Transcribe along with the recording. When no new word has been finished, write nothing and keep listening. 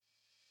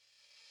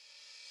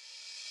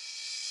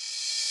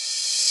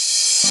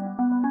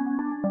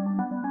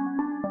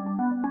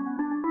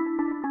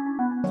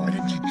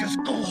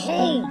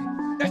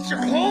home. That's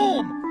your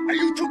home. Are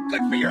you too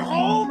good for your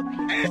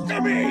home? Answer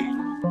me.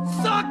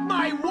 Suck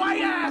my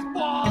white ass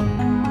ball.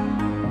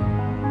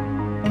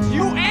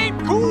 You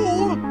ain't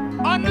cool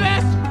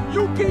unless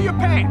you pee your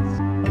pants.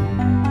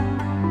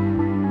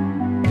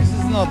 This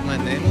is not my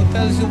name. Who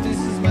tells you this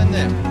is my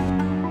name?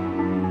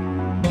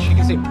 She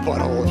can say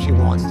butthole if she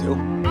wants to.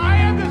 I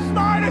am the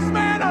smartest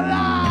man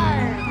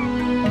alive!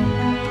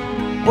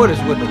 What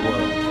is with the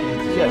world?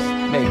 It just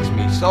makes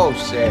me so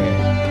sad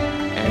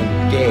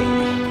and gay.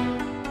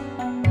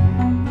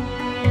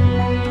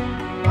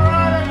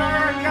 Alright,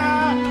 America!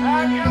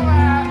 Have your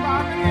laugh,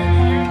 I'm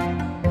an idiot!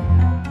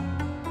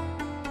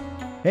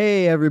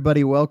 Hey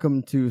everybody,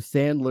 welcome to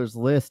Sandler's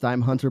List.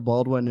 I'm Hunter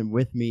Baldwin, and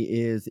with me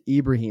is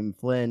Ibrahim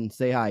Flynn.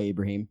 Say hi,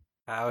 Ibrahim.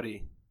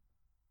 Howdy.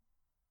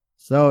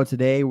 So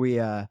today we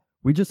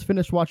just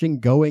finished watching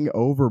Going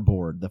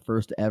Overboard, the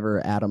first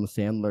ever Adam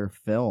Sandler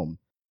film.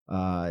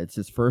 It's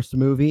his first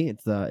movie.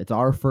 It's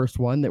our first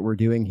one that we're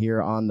doing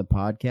here on the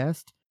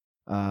podcast,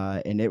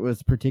 and it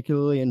was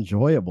particularly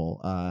enjoyable.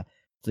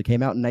 So it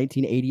came out in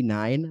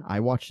 1989. I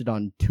watched it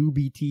on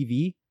Tubi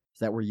TV. Is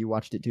that where you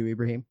watched it too,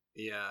 Ibrahim?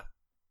 Yeah.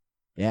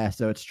 Yeah,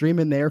 so it's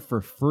streaming there for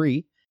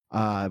free,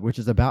 which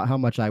is about how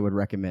much I would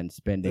recommend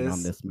spending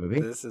on this movie.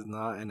 This is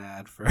not an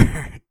ad for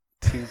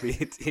Tubi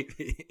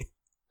TV.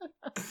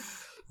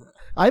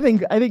 I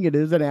think it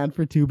is an ad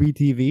for Tubi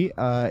TV.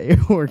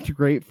 It worked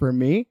great for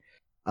me.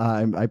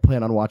 I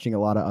plan on watching a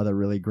lot of other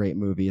really great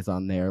movies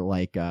on there,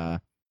 like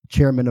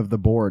Chairman of the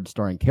Board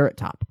starring Carrot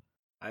Top.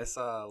 I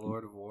saw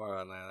Lord of War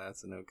on there.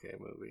 That's an okay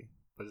movie,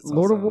 but it's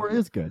Lord also of War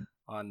is good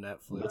on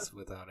Netflix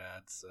without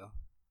ads.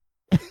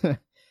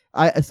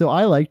 So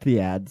I liked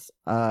the ads.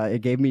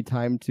 It gave me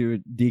time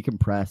to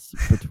decompress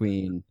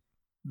between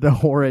the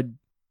horrid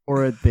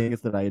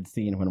things that I had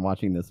seen when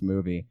watching this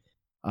movie.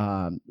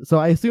 So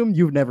I assume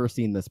you've never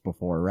seen this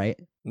before, right?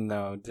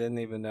 No, didn't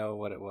even know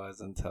what it was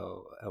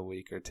until a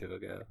week or two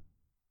ago.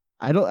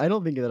 I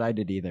don't think that I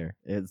did either.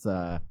 It's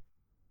that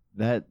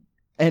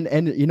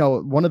and you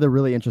know, one of the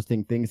really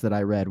interesting things that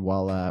I read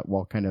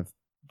while kind of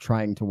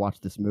trying to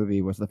watch this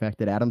movie was the fact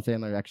that Adam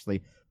Sandler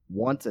actually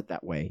wants it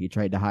that way. He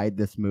tried to hide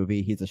this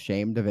movie. He's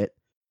ashamed of it.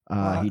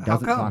 He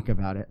doesn't talk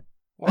about it.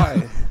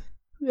 Why?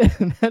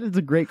 That is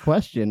a great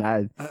question.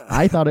 I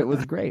thought it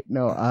was great.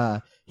 No,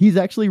 he's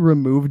actually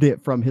removed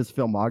it from his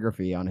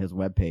filmography on his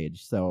webpage.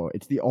 So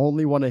it's the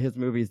only one of his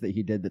movies that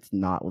he did that's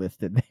not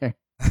listed there.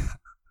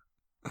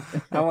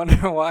 I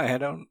wonder why. I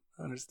don't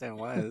understand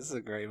why. This is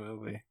a great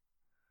movie.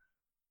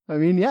 I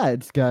mean, yeah,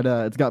 it's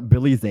got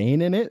Billy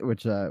Zane in it,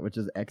 which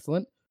is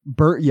excellent.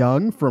 Burt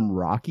Young from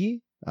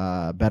Rocky,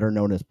 better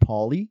known as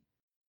Paulie,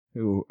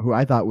 who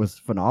I thought was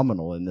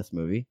phenomenal in this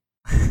movie,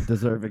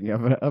 deserving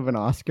of an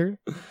Oscar.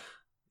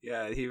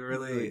 Yeah,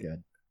 really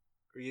good.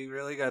 You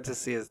really got to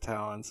see his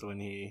talents when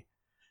he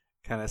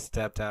kind of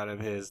stepped out of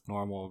his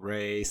normal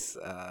race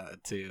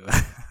to.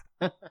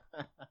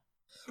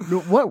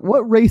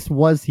 What race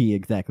was he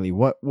exactly?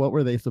 What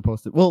were they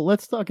supposed to? Well,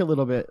 let's talk a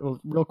little bit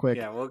real quick.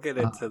 Yeah, we'll get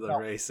into the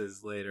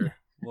races later.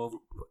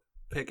 We'll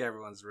pick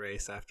everyone's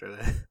race after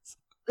this.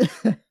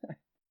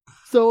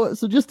 So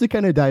just to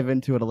kind of dive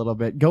into it a little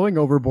bit, Going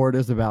Overboard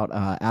is about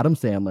Adam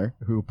Sandler,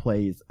 who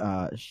plays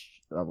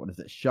what is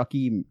it,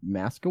 Shucky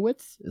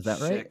Maskowitz? Is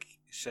that right?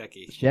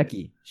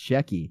 Shecky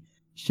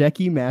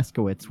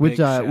Maskowitz,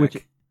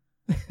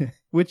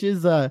 which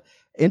is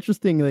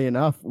interestingly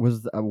enough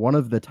was one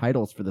of the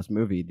titles for this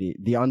movie.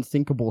 The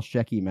Unsinkable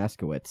Shecky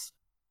Maskowitz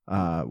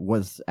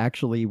was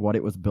actually what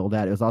it was billed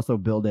at. It was also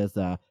billed as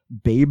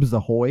Babes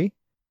Ahoy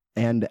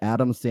and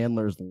Adam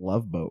Sandler's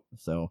Love Boat.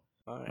 So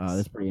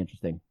that's pretty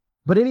interesting.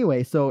 But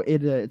anyway, so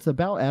it's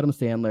about Adam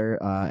Sandler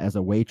as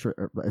a waiter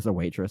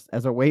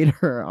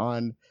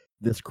on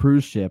this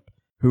cruise ship,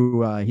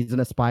 who he's an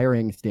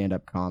aspiring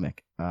stand-up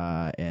comic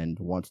and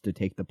wants to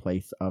take the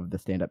place of the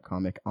stand-up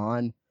comic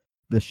on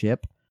the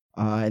ship.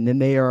 And then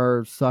they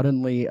are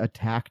suddenly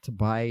attacked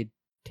by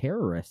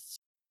terrorists.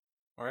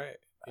 All right.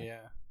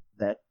 Yeah.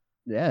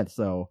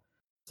 So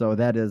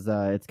that is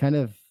it's kind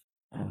of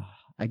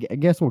I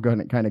guess we're going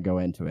to kind of go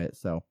into it.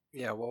 So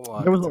yeah, we'll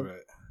walk through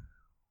it.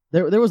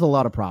 There was a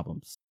lot of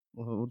problems.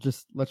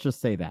 Let's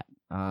just say that.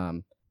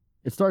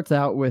 It starts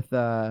out with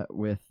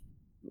Paulie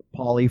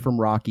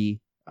from Rocky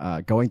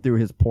going through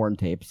his porn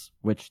tapes.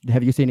 Which,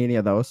 have you seen any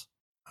of those?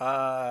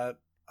 I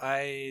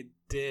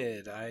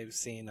did. I've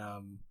seen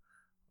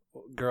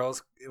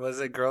Girls.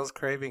 Was it Girls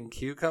Craving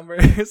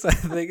Cucumbers? I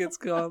think it's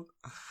called.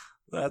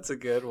 That's a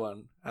good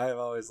one. I've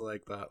always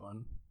liked that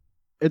one.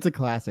 It's a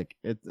classic.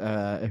 It's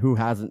who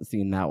hasn't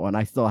seen that one?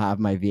 I still have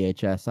my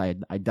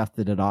VHS. I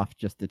dusted it off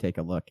just to take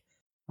a look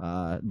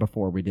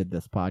before we did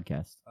this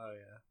podcast. Oh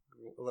yeah,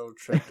 a little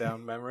trip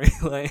down memory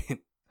lane.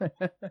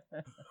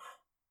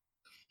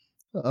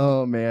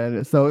 Oh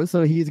man, so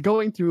he's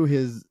going through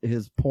his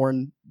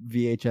porn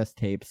VHS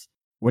tapes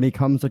when he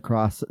comes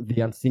across the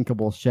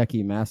Unsinkable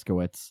Shecky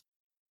Maskowitz,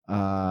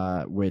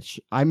 which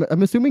I'm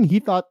assuming he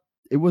thought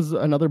it was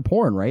another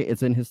porn, right?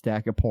 It's in his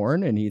stack of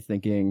porn, and he's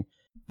thinking,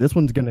 this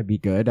one's gonna be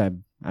good.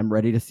 I'm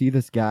ready to see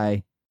this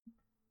guy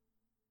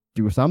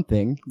do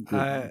something.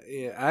 Yeah,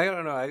 I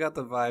don't know. I got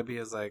the vibe he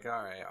was like, all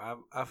right,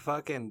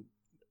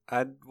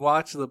 I'd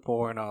watch the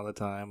porn all the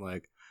time.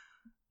 Like,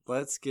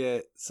 let's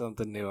get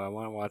something new. I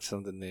want to watch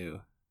something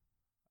new.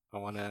 I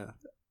want to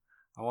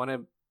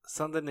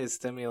something to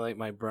stimulate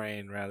my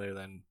brain rather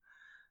than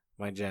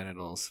my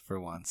genitals for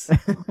once.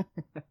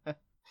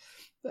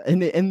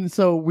 And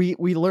so we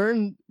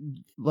learn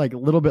like a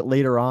little bit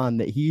later on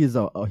that he is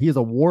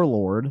a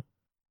warlord,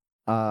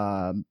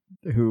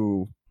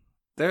 who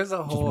there's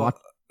a whole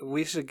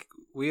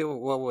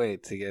we'll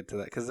wait to get to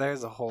that because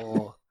there's a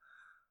whole.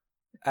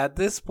 At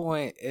this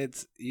point,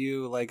 it's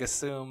you like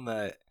assume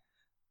that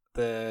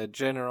the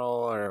general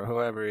or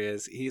whoever he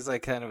is, he's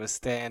like kind of a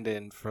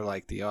stand-in for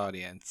like the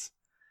audience.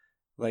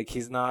 Like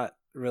he's not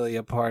really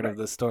a part of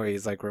the story.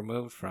 He's like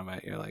removed from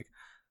it.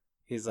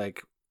 He's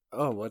like,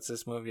 oh, what's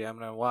this movie? I'm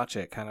gonna watch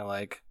it. Kind of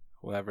like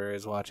whoever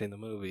is watching the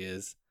movie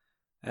is.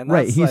 And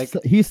that's right,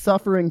 he's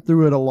suffering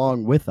through it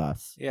along with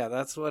us. Yeah,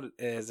 that's what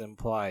is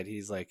implied.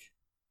 He's like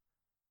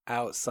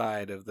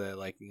outside of the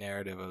like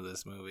narrative of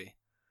this movie.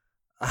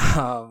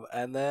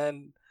 And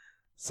then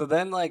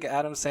like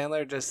Adam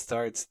Sandler just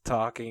starts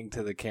talking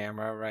to the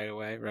camera right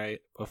away, right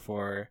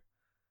before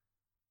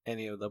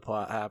any of the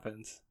plot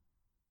happens.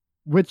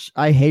 Which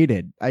I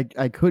hated.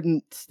 I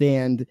couldn't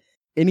stand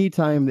any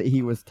time that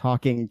he was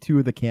talking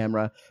to the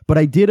camera, but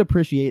I did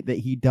appreciate that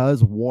he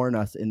does warn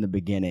us in the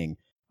beginning.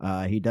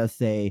 He does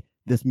say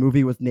this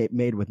movie was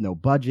made with no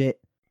budget.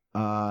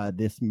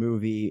 This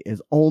movie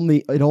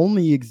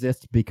only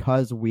exists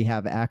because we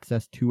have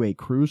access to a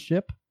cruise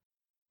ship.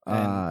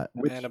 And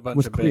a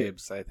bunch of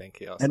babes, I think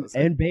he also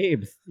said. And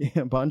babes,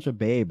 a bunch of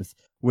babes,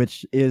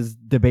 which is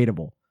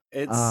debatable.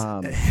 It's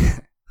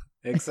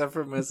except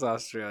for Miss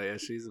Australia,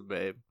 she's a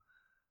babe.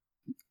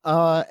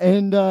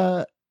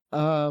 Yeah,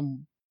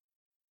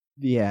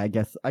 I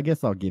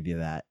guess I'll give you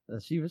that.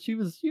 She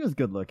was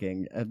good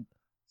looking. And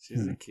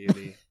she's a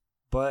cutie.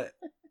 But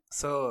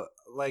so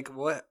like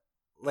what,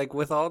 like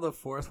with all the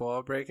fourth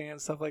wall breaking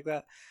and stuff like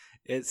that,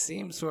 it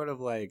seems sort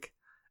of like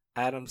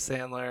Adam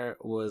Sandler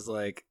was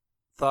like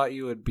thought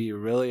you would be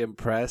really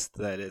impressed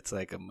that it's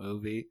like a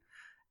movie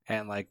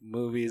and like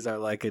movies are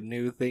like a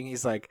new thing.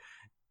 He's like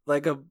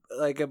a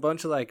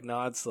bunch of like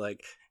nods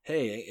like,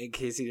 hey, in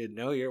case you didn't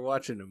know, you're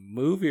watching a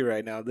movie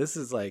right now. This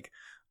is like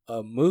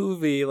a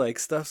movie, like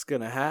stuff's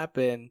gonna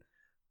happen.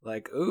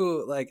 Like,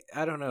 ooh, like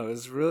I don't know,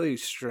 it's really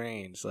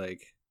strange.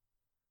 Like,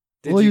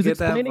 did you get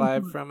that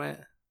vibe from it?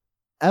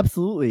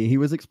 Absolutely. He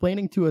was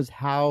explaining to us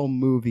how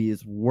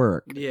movies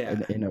work,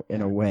 yeah,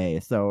 in a way.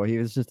 So he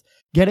was just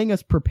getting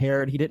us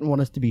prepared. He didn't want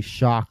us to be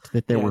shocked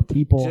that there were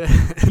people in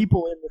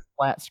the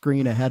flat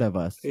screen ahead of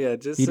us. Yeah,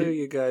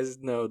 you guys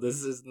know,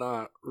 this is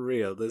not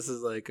real. This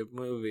is like a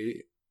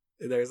movie.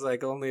 There's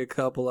like only a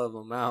couple of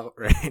them out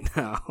right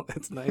now.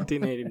 It's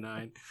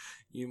 1989.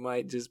 You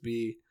might just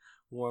be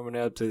warming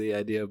up to the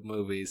idea of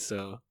movies,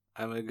 so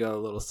I'm gonna go a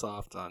little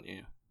soft on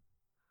you.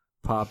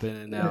 Pop in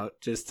and out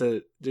just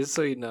so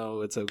you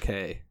know it's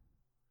okay.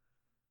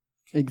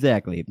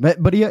 Exactly, but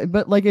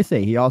like I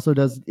say, he also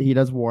does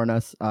warn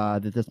us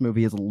that this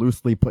movie is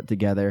loosely put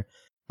together.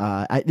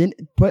 But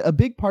a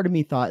big part of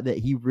me thought that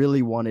he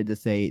really wanted to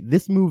say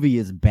this movie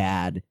is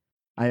bad.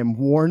 I am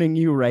warning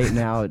you right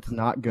now, it's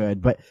not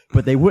good. But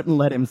they wouldn't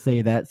let him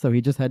say that, so he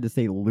just had to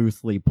say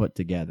loosely put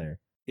together.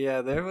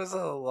 Yeah, there was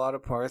a lot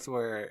of parts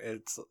where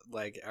it's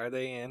like, are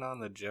they in on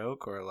the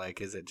joke or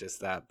like is it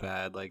just that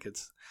bad? Like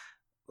it's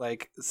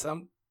like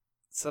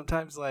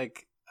sometimes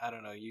like I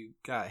don't know, you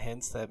got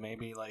hints that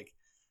maybe like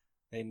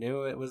they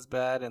knew it was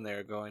bad and they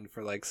were going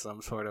for like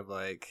some sort of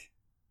like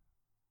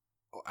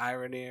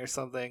irony or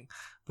something.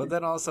 But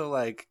then also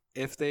like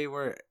if they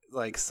were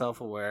like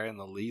self-aware in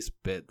the least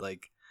bit,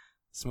 like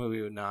this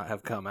movie would not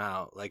have come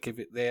out. Like if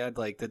they had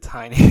like the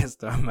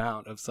tiniest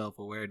amount of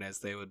self-awareness,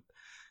 they would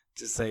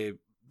just say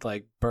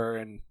like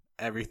burn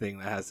everything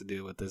that has to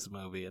do with this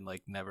movie and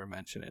like never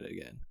mention it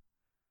again.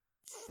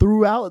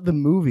 Throughout the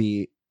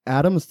movie,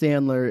 Adam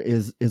Sandler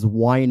is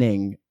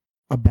whining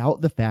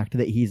about the fact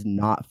that he's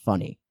not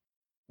funny,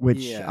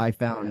 which I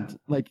found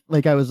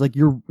like I was like,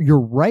 you're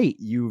right,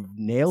 you've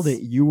nailed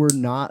it. You were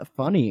not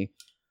funny,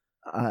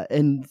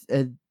 and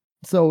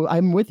so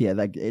I'm with you.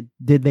 Like,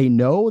 did they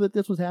know that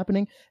this was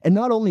happening? And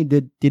not only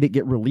did it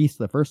get released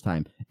the first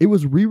time, it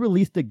was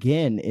re-released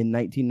again in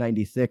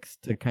 1996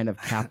 to kind of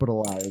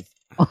capitalize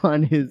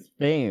on his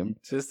fame.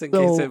 Just in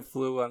case it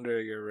flew under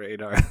your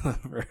radar the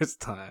first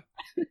time.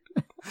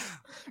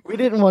 We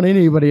didn't want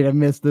anybody to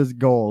miss this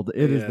gold.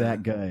 It is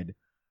that good.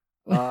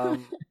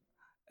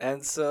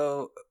 And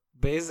so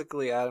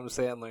basically Adam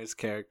Sandler's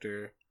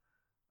character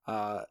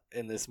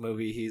in this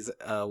movie, he's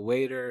a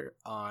waiter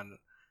on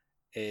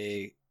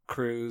a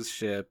cruise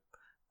ship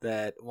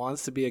that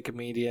wants to be a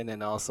comedian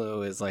and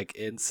also is like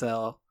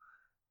incel.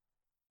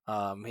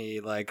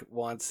 He like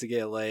wants to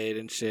get laid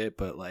and shit,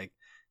 but like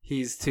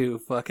he's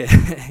too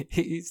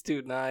he's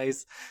too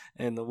nice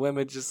and the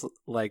women just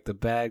like the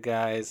bad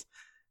guys.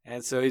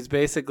 And so he's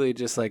basically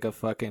just like a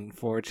fucking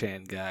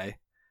 4chan guy.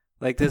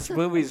 Like this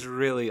movie's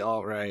really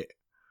alt-right.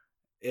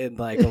 in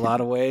like a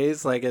lot of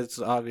ways. Like it's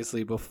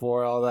obviously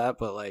before all that,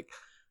 but like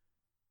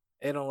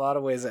in a lot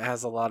of ways it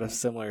has a lot of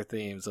similar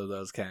themes of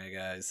those kind of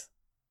guys.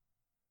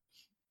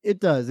 It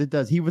does. It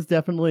does. He was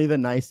definitely the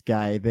nice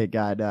guy that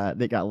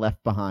got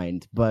left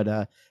behind. But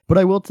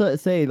I will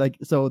say, like,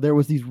 so there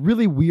was these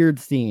really weird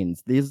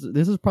scenes. This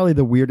is probably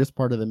the weirdest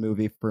part of the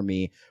movie for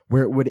me,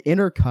 where it would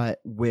intercut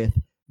with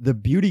the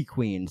beauty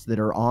queens that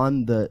are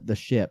on the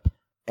ship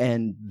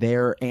and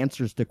their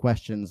answers to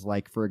questions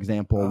like, for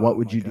example, what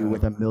would you do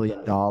with $1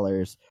 million,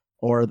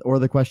 or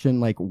the question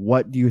like,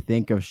 what do you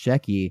think of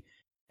Shecky?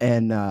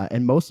 And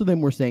most of them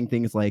were saying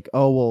things like,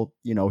 oh well,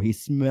 you know, he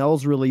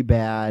smells really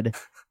bad.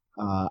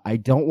 I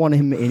don't want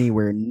him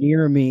anywhere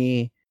near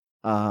me.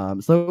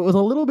 So it was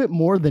a little bit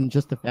more than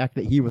just the fact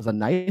that he was a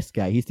nice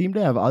guy. He seemed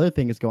to have other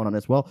things going on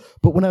as well.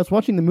 But when I was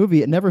watching the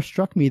movie, it never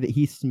struck me that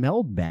he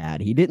smelled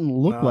bad. He didn't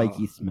look like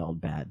he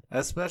smelled bad.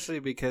 Especially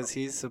because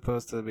he's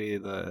supposed to be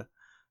the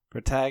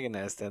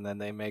protagonist, and then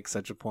they make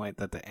such a point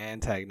that the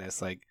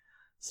antagonist like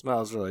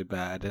smells really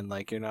bad, and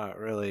like you're not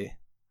really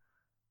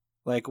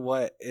like,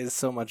 what is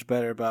so much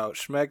better about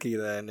Schmecky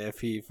than if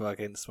he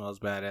fucking smells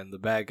bad and the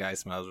bad guy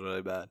smells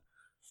really bad?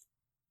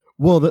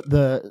 Well,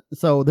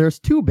 so there's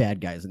two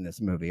bad guys in this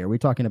movie. Are we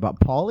talking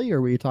about Paulie, or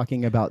are we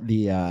talking about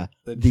the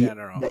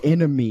general, the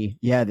enemy?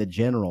 Yeah, the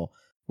general.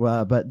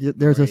 Well, but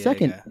there's a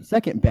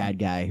second bad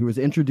guy who was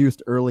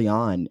introduced early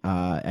on.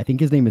 I think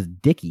his name is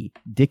Dickie.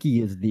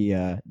 Dickie is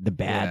the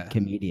bad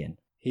comedian.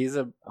 He's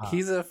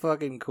a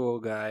fucking cool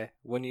guy.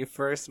 When you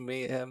first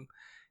meet him,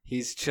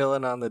 he's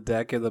chilling on the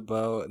deck of the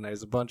boat, and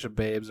there's a bunch of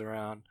babes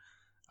around.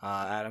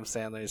 Adam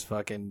Sandler's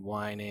fucking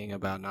whining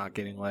about not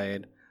getting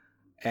laid.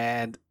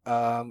 And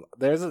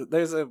there's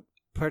a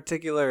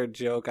particular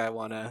joke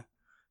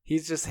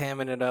he's just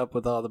hamming it up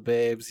with all the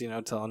babes, you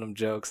know, telling them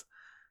jokes.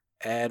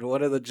 And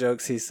one of the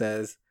jokes he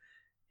says,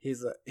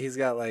 he's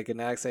got like an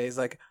accent. He's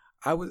like,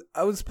 I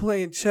was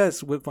playing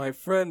chess with my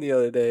friend the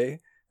other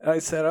day, and I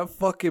said, I'm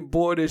fucking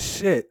bored as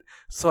shit.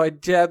 So I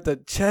jabbed a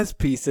chess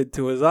piece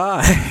into his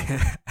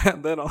eye.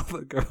 And then all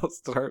the girls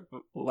start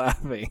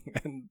laughing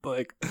and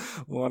like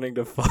wanting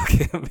to fuck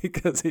him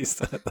because he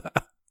said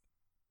that.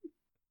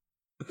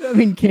 I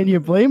mean, can you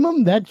blame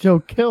him? That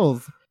joke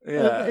kills.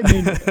 Yeah, I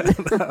mean,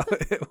 no,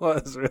 it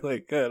was really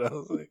good. I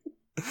was like,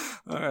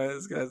 all right,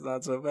 this guy's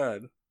not so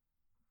bad.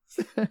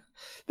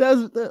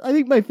 I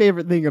think my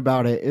favorite thing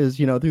about it is,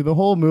 you know, through the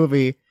whole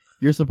movie,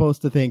 you're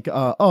supposed to think,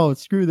 oh,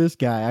 screw this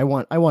guy. I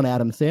want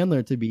Adam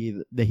Sandler to be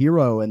the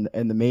hero and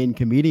the main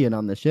comedian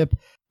on the ship.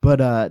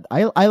 But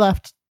I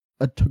laughed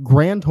a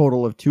grand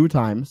total of 2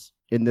 times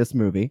in this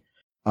movie,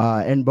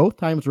 and both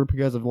times were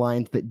because of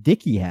lines that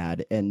Dickie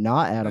had and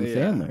not Adam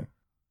Sandler.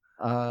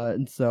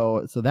 And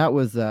so that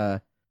was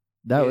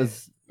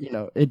was, you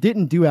know, it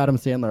didn't do Adam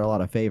Sandler a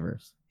lot of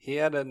favors. He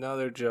had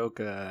another joke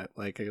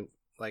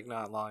like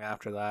not long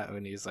after that,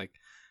 when he's like,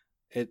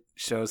 it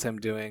shows him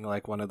doing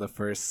like one of the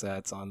first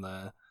sets on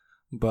the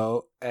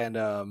boat,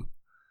 and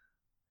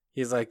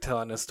he's like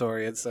telling a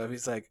story and stuff.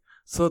 He's like,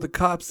 so the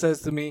cop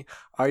says to me,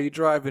 are you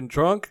driving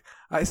drunk?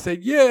 I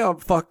said, yeah, I'm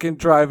fucking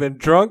driving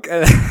drunk.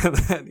 And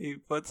then he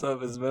puts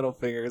up his middle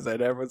fingers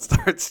and everyone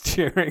starts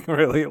cheering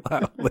really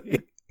loudly.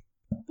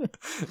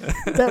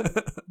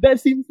 that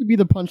seems to be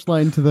the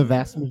punchline to the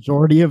vast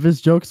majority of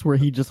his jokes, where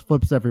he just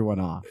flips everyone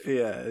off.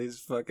 Yeah, he's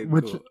fucking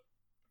cool.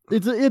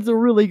 It's a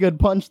really good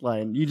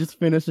punchline. You just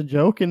finish a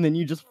joke and then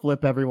you just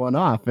flip everyone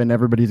off, and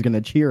everybody's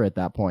gonna cheer at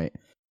that point.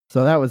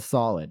 So that was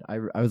solid.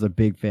 I was a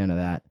big fan of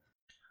that.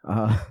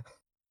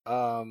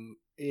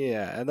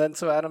 Yeah, and then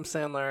so Adam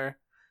Sandler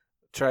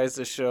tries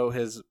to show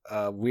his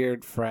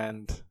weird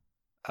friend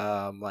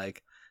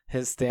like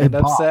his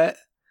stand-up set.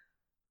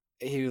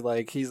 He's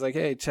like,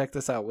 hey, check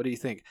this out. What do you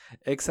think?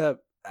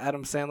 Except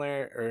Adam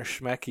Sandler, or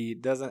Schmecky,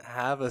 doesn't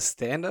have a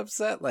stand-up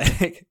set.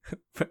 Like,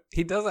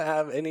 he doesn't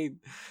have any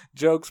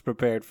jokes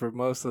prepared for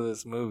most of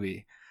this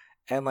movie.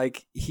 And,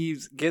 like, he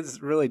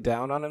gets really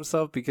down on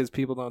himself because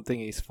people don't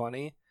think he's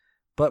funny.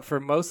 But for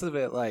most of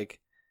it, like,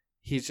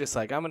 he's just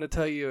like, I'm going to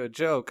tell you a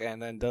joke,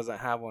 and then doesn't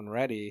have one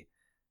ready,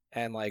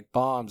 and, like,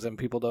 bombs, and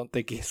people don't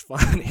think he's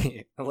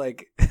funny.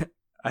 Like,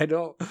 I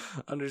don't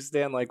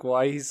understand, like,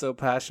 why he's so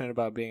passionate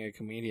about being a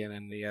comedian,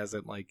 and he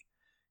hasn't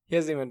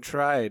even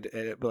tried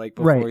it, like,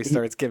 before he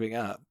starts giving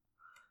up.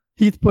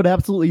 He's put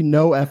absolutely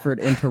no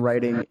effort into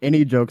writing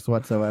any jokes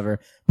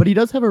whatsoever. But he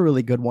does have a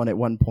really good one at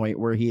one point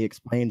where he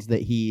explains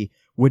that he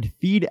would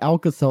feed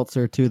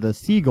Alka-Seltzer to the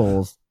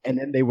seagulls, and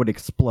then they would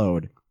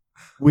explode,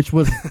 which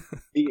was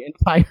the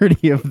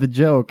entirety of the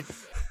joke.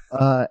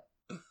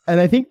 And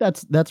I think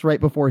that's right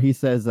before he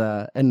says,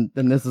 and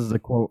this is a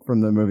quote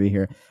from the movie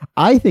here,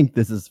 I think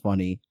this is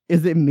funny.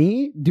 Is it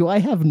me? Do I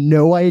have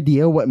no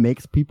idea what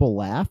makes people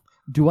laugh?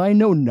 Do I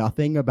know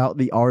nothing about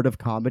the art of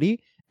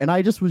comedy? And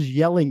I just was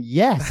yelling,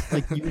 yes,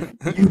 like you have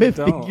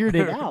figured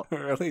it out. I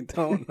really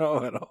don't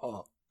know at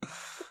all.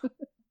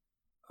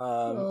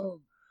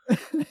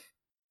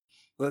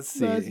 Let's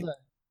see.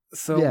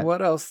 So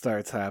what else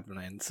starts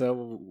happening?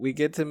 So we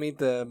get to meet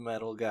the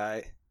metal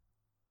guy.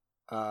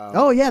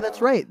 Oh yeah,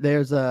 that's right.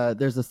 There's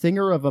a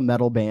singer of a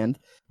metal band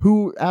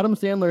who Adam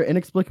Sandler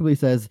inexplicably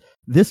says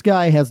this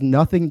guy has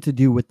nothing to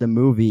do with the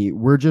movie.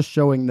 We're just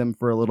showing them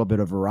for a little bit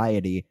of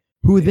variety.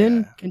 Who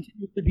then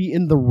continues to be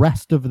in the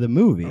rest of the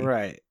movie,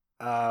 right?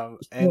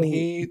 And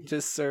he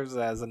just serves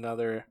as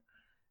another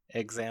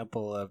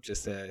example of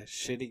just a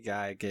shitty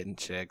guy getting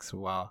chicks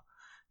while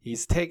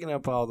he's taking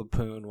up all the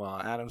poon while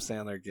Adam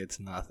Sandler gets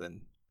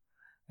nothing.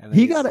 And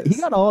he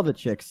got all the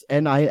chicks,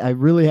 and I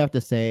really have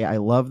to say I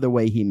love the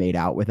way he made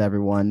out with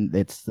everyone.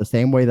 It's the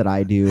same way that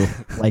I do,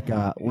 like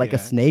a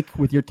snake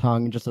with your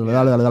tongue, just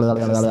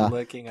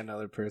licking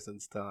another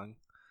person's tongue.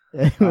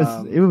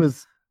 It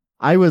was.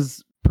 I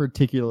was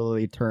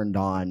particularly turned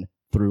on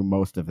through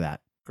most of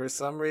that. For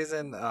some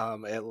reason,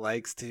 it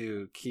likes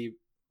to keep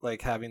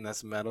like having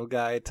this metal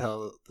guy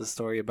tell the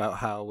story about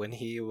how when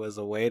he was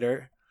a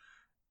waiter,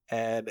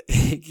 and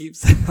he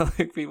keeps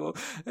telling people,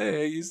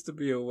 "Hey, I used to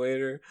be a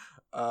waiter.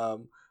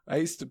 I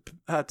used to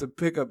have to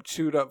pick up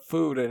chewed up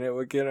food and it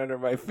would get under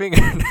my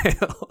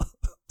fingernails."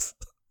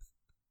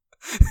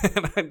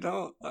 And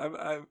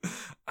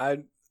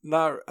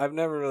I've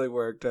never really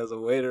worked as a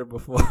waiter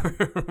before,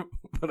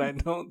 but I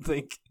don't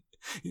think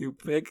you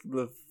pick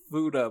the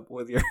food up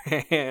with your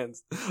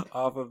hands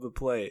off of the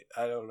plate.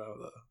 I don't know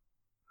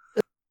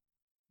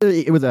though.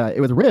 It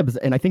was ribs,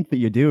 and I think that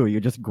you do. You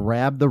just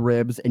grab the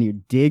ribs and you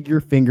dig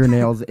your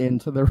fingernails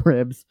into the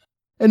ribs.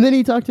 And then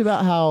he talked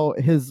about how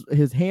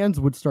his hands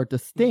would start to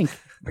stink.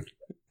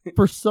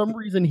 For some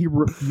reason, he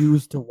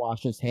refused to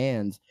wash his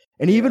hands.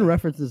 And he even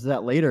references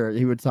that later.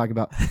 He would talk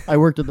about, I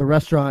worked at the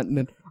restaurant, and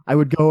then I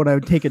would go and I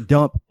would take a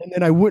dump, and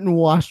then I wouldn't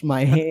wash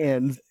my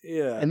hands.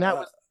 Yeah. And that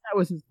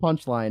was his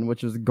punchline,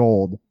 which was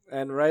gold.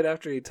 And right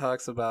after he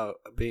talks about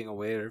being a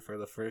waiter for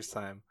the first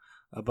time,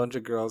 a bunch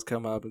of girls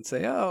come up and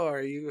say, "Oh,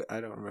 are you,"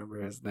 I don't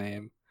remember his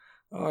name.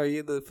 "Oh, are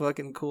you the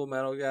fucking cool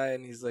metal guy?"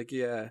 And he's like,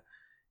 "Yeah."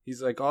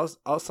 He's like,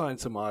 I'll sign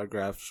some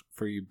autographs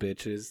for you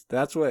bitches.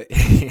 That's what,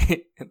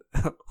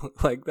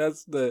 like,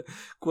 that's the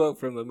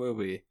quote from the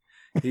movie.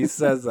 He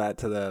says that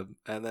to them,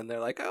 and then they're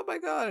like, "Oh my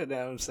god!" And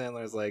Adam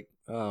Sandler's like,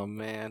 "Oh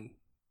man,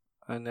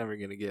 I'm never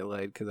gonna get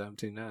laid because I'm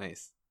too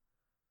nice."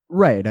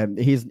 Right.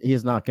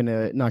 He's not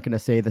gonna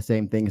say the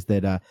same things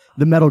that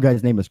the metal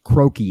guy's name is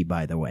Croaky,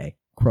 by the way.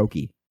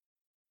 Croaky.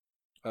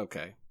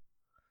 Okay.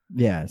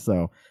 Yeah.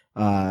 So.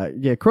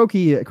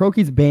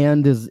 Croaky's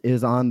band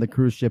is on the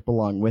cruise ship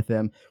along with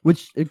him,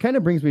 which it kind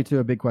of brings me to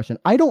a big question.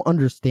 I don't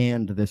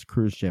understand this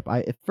cruise ship.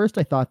 At first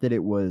I thought that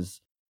it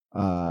was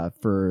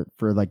for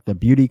like the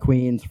beauty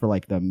queens for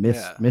like the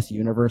Miss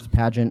Universe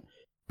pageant,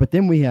 but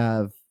then we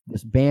have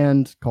this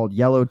band called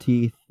Yellow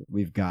Teeth.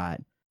 We've got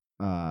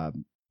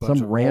some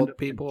random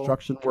people,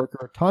 construction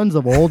worker, tons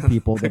of old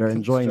people that are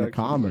enjoying the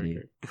comedy.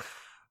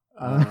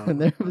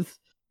 And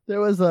there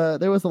was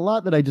a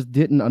lot that I just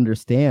didn't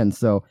understand.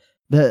 So.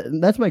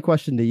 That's my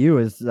question to you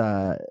is,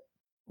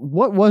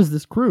 what was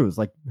this cruise?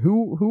 Like,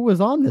 who was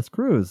on this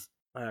cruise?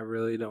 I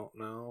really don't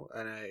know.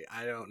 And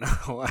I don't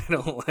know. I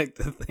don't like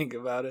to think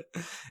about it.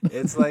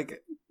 It's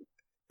like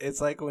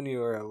when you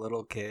were a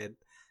little kid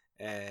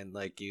and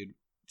like you'd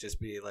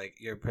just be like,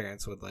 your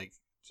parents would like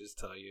just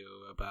tell you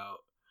about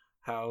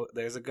how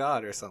there's a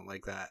God or something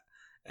like that.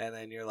 And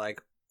then you're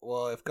like,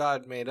 well, if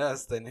God made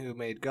us, then who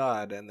made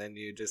God? And then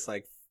you just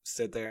like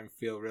sit there and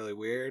feel really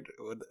weird.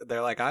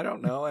 They're like, I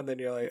don't know. And then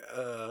you're like,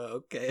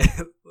 okay.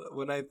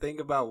 When I think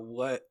about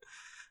what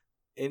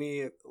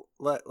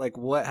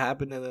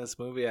happened in this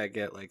movie, I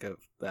get like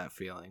that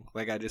feeling.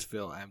 Like I just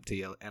feel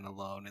empty and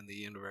alone in the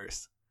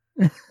universe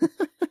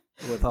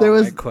with all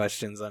my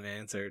questions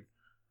unanswered.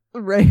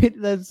 Right.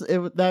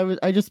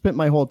 I just spent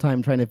my whole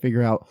time trying to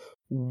figure out,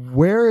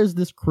 where is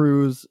this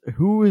cruise?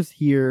 Who is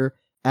here?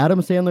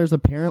 Adam Sandler's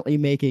apparently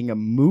making a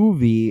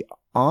movie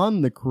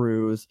on the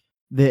cruise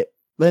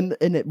and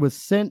it was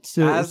sent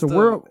to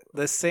we're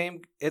the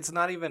same. It's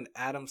not even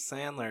Adam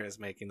Sandler is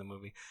making the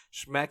movie.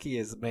 Schmecky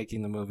is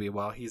making the movie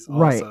while he's also.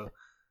 Right.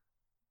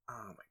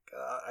 Oh my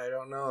god! I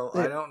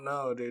don't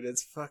know, dude.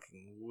 It's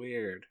fucking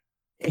weird.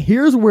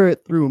 Here's where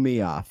it threw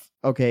me off.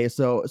 Okay,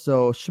 so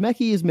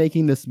Schmecky is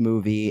making this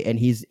movie, and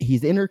he's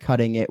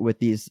intercutting it with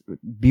these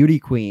beauty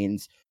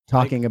queens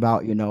talking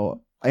about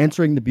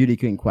answering the beauty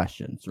queen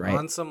questions, right?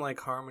 On some like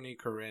Harmony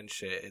Korine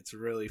shit. It's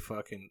really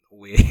fucking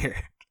weird.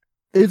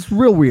 It's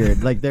real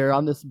weird. Like they're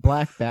on this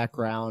black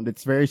background.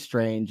 It's very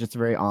strange. It's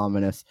very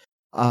ominous.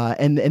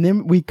 And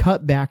then we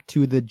cut back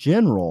to the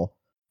general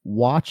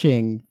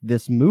watching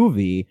this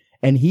movie,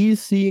 and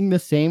he's seeing the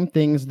same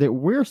things that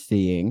we're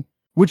seeing,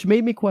 which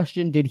made me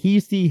question: does he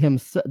see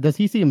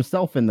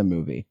himself in the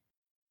movie?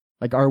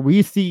 Like, are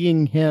we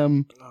seeing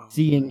him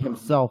seeing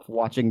himself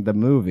watching the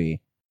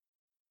movie?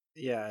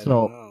 Yeah, I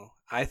don't know.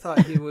 I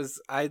thought he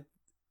was.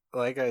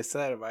 Like I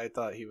said, I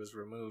thought he was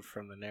removed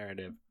from the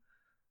narrative.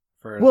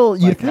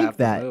 You think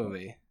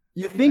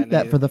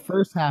that for the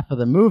first half of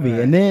the movie, right.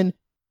 And then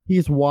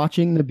he's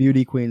watching the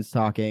beauty queens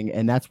talking,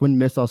 and that's when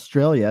Miss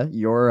Australia,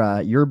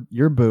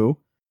 your boo,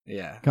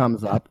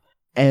 comes up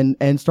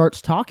and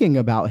starts talking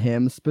about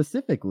him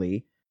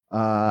specifically,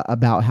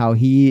 about how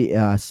he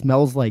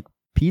smells like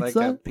pizza.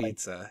 Like a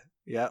pizza.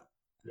 Yep.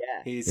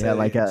 Yeah. He Yeah, said,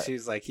 like a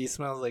she's like, he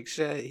smells like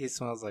shit. He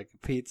smells like a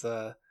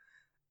pizza.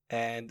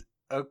 And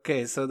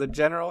okay, so the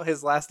general,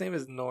 his last name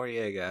is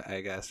Noriega,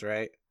 I guess,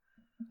 right?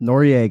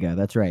 Noriega.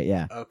 That's right.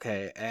 Yeah.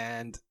 Okay,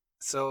 and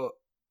so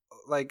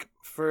like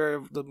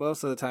for the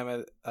most of the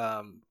time,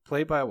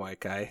 played by a white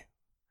guy,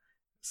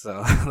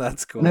 so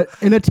that's cool.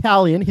 An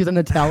Italian. He's an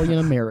Italian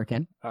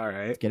American. All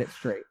right, Let's get it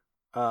straight.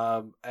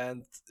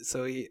 And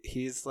so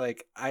he's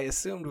like, I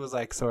assumed was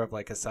like sort of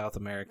like a South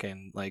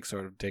American like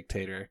sort of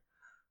dictator,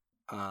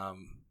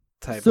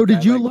 type. So of guy.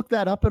 did you Like, look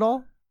that up at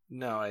all?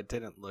 No, I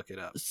didn't look it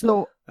up.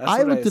 So That's I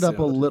what looked it up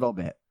a assumed. little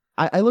bit.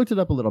 I looked it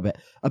up a little bit.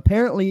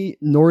 Apparently,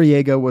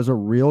 Noriega was a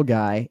real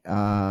guy.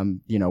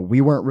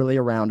 We weren't really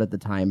around at the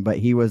time, but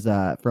he was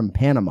from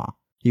Panama.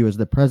 He was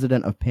the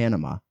president of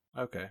Panama.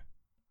 Okay.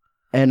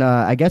 And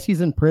I guess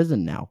he's in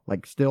prison now,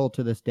 like still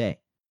to this day.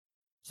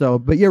 So,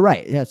 but you're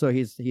right. Yeah, so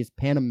he's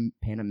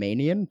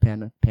Panamanian,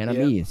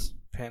 Panamese.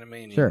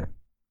 Panamanian. Sure.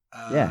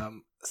 Yeah.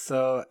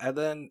 So, and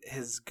then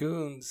his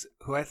goons,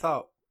 who I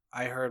thought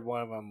I heard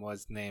one of them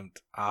was named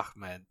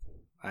Ahmed.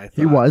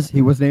 He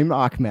was named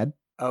Ahmed.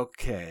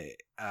 Okay.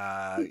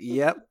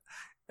 Yep.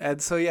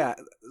 And so yeah.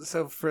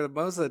 So for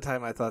most of the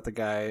time, I thought the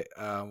guy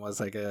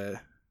was like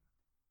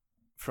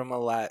from a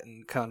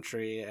Latin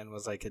country and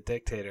was like a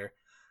dictator,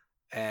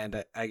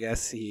 and I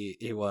guess he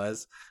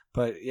was.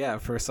 But yeah,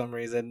 for some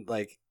reason,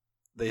 like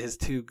his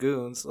two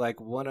goons, like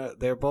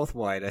they're both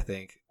white. I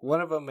think one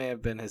of them may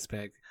have been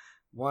Hispanic.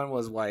 One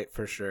was white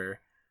for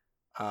sure.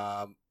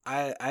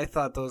 I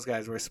thought those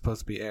guys were supposed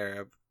to be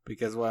Arab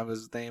because one of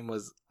his name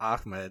was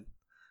Ahmed.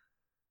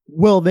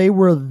 Well, they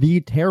were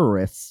the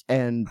terrorists,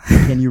 and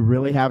can you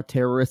really have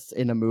terrorists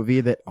in a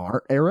movie that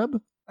aren't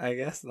Arab? I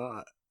guess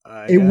not.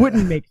 It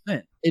wouldn't make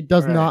sense. It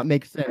does Right. not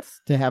make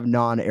sense to have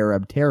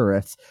non-Arab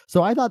terrorists.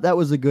 So I thought that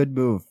was a good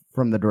move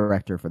from the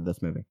director for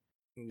this movie.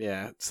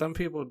 Yeah, some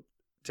people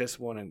just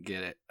wouldn't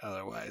get it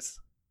otherwise.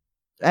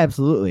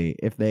 Absolutely.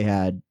 If they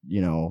had,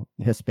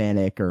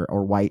 Hispanic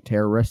or white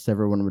terrorists,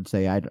 everyone would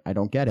say, I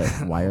don't get it.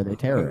 Why are they Who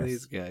terrorists?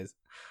 these guys.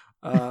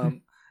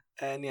 And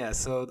yeah,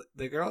 so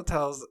the girl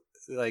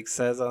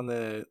says on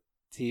the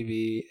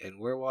TV, and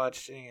we're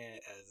watching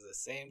it at the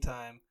same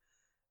time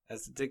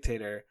as the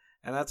dictator,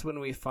 and that's when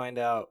we find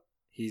out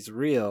he's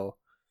real,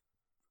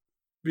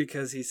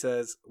 because he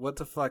says, "What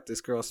the fuck?"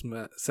 This girl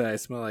said, "I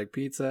smell like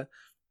pizza."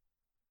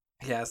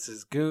 He asks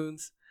his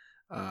goons,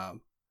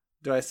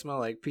 "Do I smell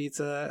like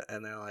pizza?"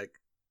 And they're like,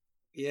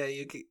 "Yeah,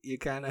 you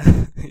kind of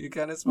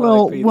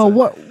smell like pizza."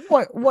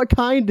 Well, what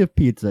kind of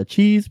pizza?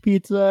 Cheese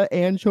pizza,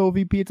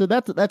 anchovy pizza?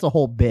 That's a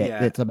whole bit.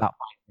 Yeah. It's about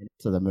 5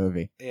 minutes of the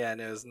movie. Yeah,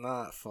 and it was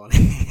not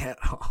funny at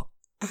all.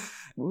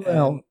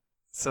 Well, And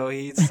so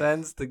he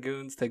sends the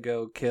goons to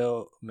go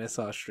kill Miss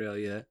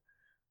Australia,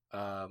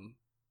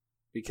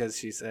 because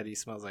she said he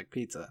smells like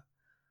pizza.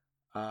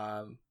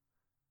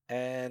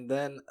 And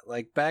then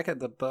like back at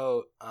the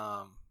boat,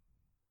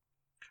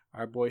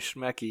 our boy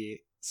Schmecky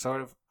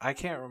sort of, I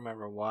can't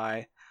remember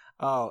why.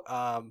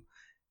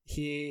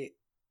 He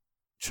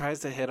tries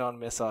to hit on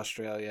Miss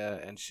Australia,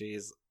 and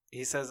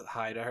he says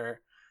hi to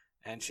her,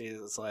 and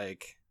she's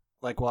like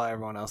while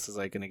everyone else is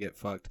like gonna get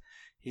fucked,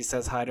 he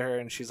says hi to her,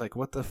 and she's like,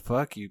 "What the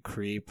fuck, you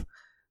creep?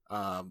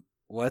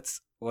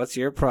 What's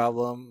your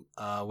problem?"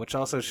 Which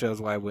also shows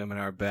why women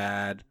are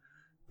bad,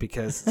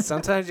 because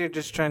sometimes you're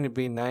just trying to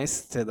be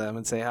nice to them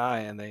and say hi,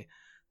 and they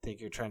think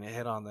you're trying to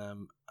hit on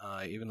them,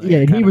 even though yeah,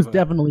 you're he kind was of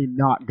definitely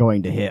not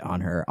going to hit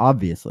on her,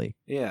 obviously.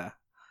 yeah,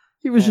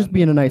 He was just And-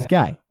 being a nice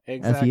guy.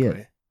 exactly. As he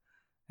is.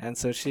 And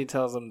so she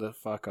tells him to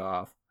fuck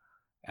off,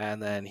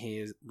 and then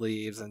he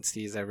leaves and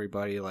sees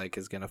everybody like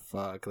is gonna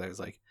fuck. There's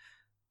like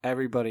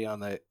everybody on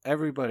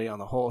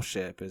the whole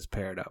ship is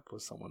paired up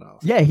with someone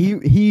else. Yeah,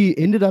 he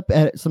ended up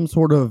at some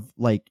sort of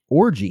like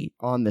orgy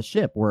on the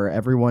ship where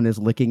everyone is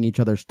licking each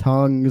other's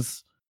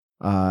tongues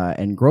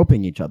and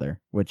groping each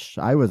other, which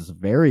I was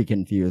very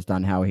confused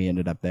on how he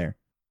ended up there.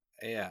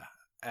 Yeah,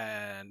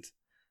 and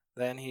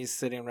then he's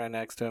sitting right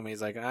next to him.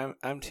 He's like,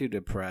 I'm too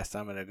depressed.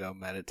 I'm gonna go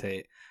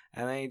meditate.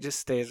 And then he just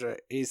stays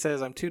right. He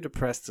says, "I'm too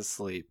depressed to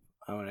sleep.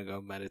 I'm gonna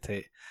go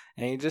meditate."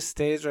 And he just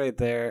stays right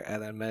there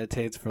and then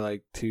meditates for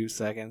like 2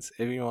 seconds,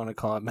 if you want to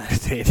call it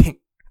meditating.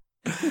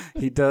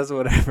 He does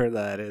whatever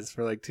that is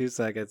for like 2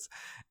 seconds,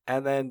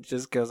 and then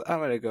just goes, "I'm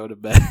gonna go to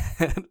bed."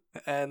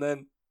 And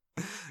then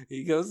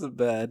he goes to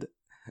bed,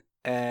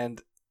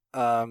 and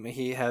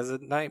he has a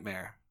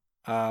nightmare.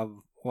 Why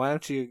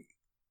don't you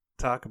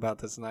talk about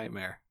this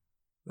nightmare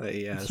that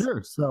he has?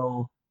 Sure.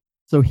 So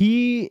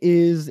he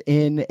is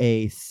in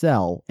a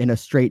cell in a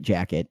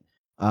straitjacket,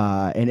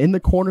 and in the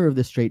corner of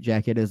the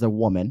straitjacket is a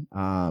woman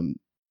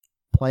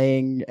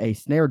playing a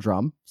snare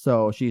drum.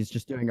 So she's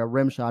just doing a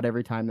rim shot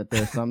every time that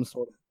there's some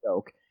sort of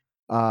joke.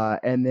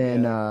 And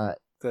then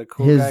The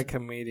cool his- guy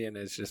comedian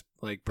is just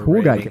like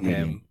Cool guy berating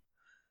comedian. him.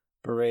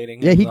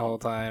 Berating Yeah, him he- the whole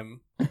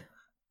time,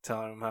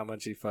 telling him how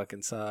much he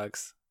fucking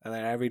sucks. And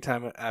then every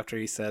time after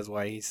he says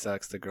why he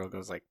sucks, the girl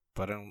goes like,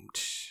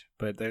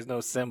 but there's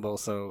no symbol,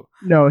 so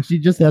no, she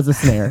just has a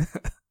snare.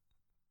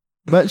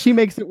 but she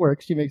makes it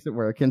work. She makes it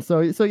work. And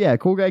so yeah,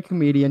 cool guy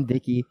comedian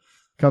Dickie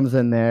comes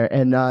in there,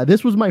 and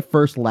this was my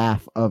first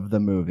laugh of the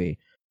movie.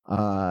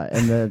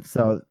 And then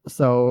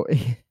so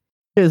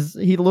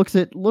he looks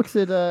at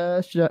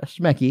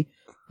Schmecky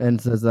and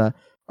says, "Are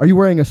you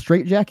wearing a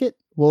straight jacket?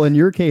 Well, in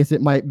your case,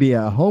 it might be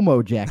a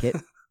homo jacket."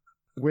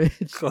 Which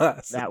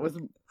that was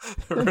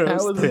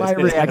my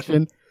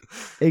reaction.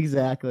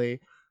 Exactly.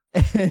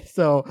 And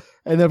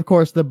then of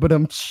course the but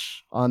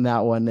on that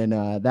one, and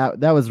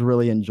that was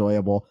really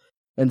enjoyable.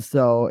 And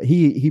so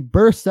he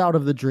bursts out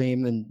of the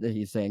dream, and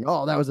he's saying,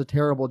 "Oh, that was a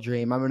terrible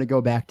dream. I'm going to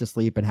go back to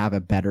sleep and have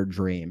a better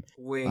dream."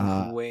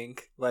 Wink,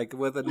 wink. Like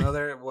with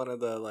another one of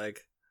the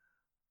like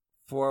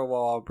fourth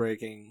wall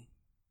breaking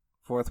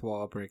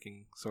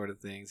sort of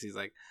things. He's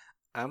like,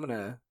 "I'm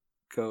gonna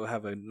go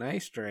have a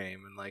nice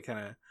dream," and like kind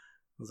of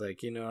was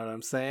like, "You know what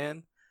I'm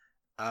saying?"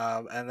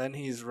 And then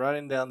he's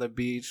running down the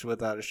beach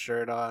without a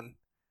shirt on.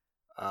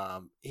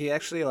 He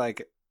actually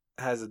like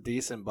has a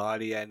decent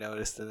body. I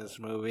noticed in this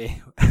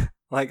movie.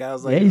 Like I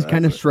was like, yeah, he's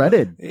kind of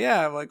shredded.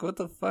 Yeah, I'm like, what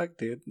the fuck,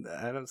 dude?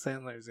 Adam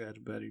Sandler's got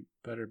a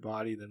better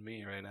body than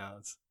me right now.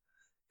 It's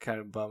kind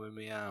of bumming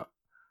me out.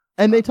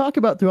 And they talk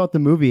about throughout the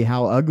movie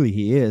how ugly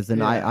he is, and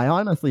yeah. I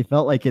honestly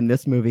felt like in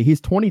this movie, he's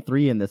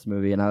 23 in this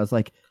movie, and I was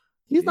like,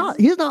 he's not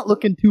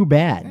looking too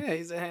bad. Yeah,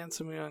 he's a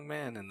handsome young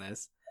man in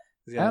this.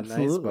 He's got a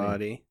nice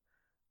body.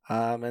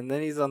 And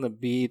then he's on the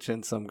beach,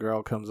 and some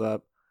girl comes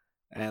up,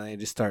 and they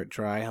just start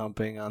dry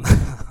humping on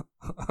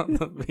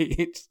the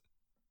beach.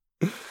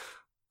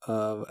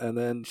 And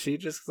then she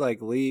just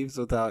like leaves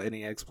without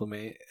any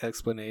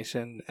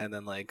explanation, and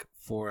then like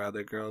four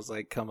other girls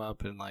like come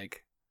up and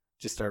like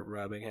just start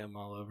rubbing him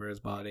all over his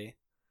body.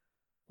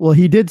 Well,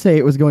 he did say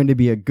it was going to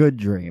be a good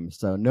dream,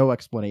 so no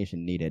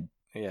explanation needed.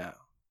 Yeah.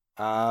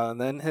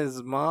 And then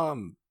his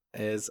mom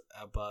is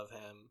above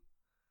him,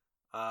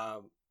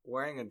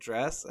 wearing a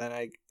dress,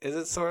 and is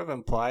it sort of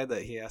implied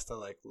that he has to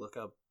like look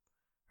up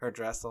her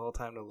dress the whole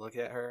time to look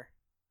at her?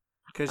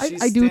 Because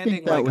she's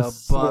standing like above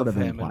sort of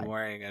him implied. And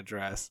wearing a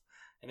dress,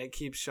 and it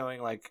keeps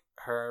showing like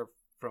her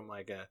from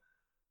like a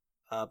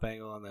up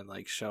angle, and then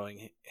like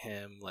showing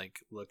him like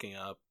looking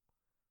up.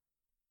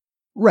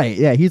 Right,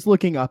 yeah, he's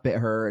looking up at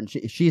her, and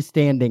she's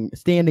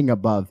standing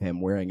above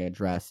him wearing a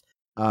dress.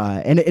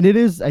 And it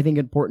is, I think,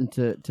 important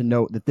to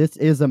note that this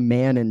is a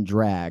man in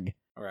drag,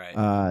 right?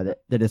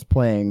 That is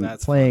playing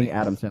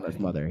Adam Sandler's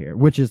mother here,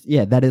 which is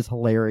that is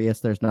hilarious.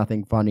 There's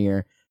nothing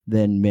funnier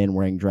than men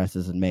wearing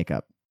dresses and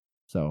makeup.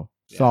 So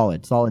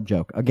solid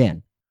joke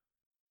again.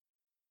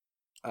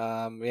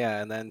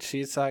 Yeah, and then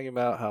she's talking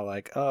about how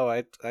like, oh,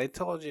 I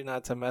told you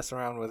not to mess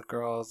around with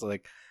girls.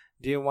 Like,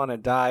 do you want to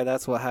die?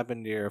 That's what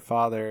happened to your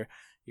father.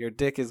 Your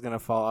dick is gonna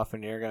fall off,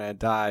 and you're gonna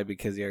die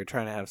because you're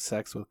trying to have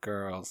sex with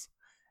girls.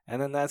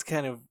 And then that's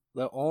kind of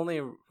the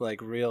only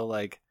like real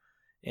like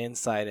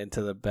insight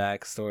into the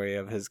backstory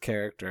of his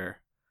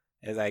character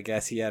is I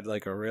guess he had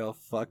like a real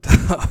fucked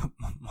up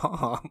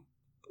mom.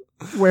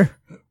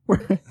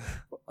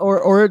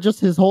 Or just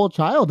his whole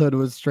childhood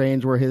was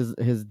strange, where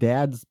his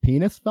dad's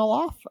penis fell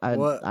off.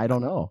 I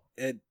don't know.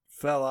 It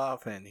fell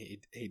off and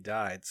he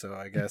died. So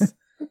I guess.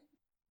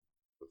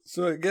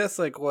 So I guess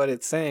like what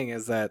it's saying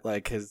is that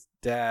like his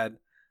dad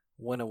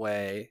went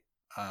away,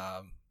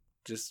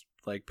 just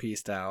like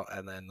pieced out,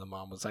 and then the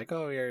mom was like,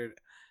 "Oh,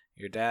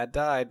 your dad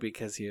died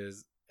because he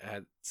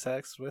had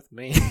sex with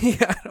me."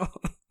 I don't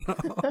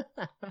know.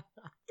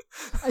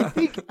 I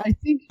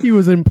think he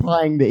was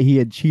implying that he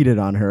had cheated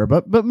on her,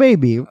 but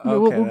maybe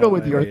we'll go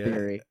with your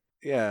theory.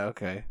 Yeah.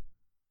 Okay.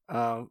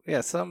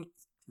 Yeah. Some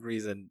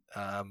reason.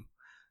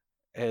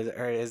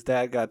 His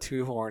dad got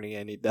too horny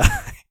and he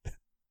died.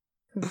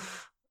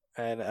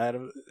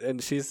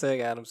 And she's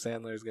saying Adam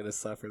Sandler is gonna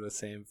suffer the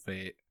same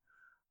fate.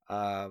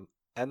 And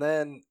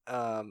then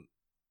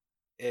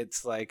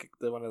it's like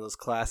one of those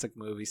classic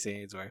movie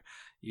scenes where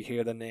you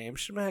hear the name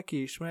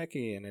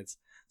Schmecky, and it's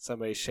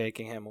somebody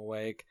shaking him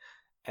awake.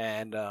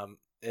 And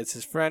it's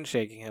his friend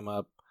shaking him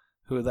up,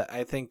 who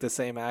I think the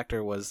same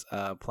actor was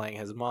playing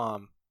his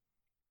mom.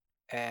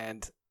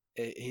 And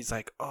he's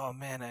like, "Oh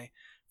man, I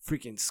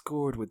freaking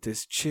scored with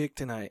this chick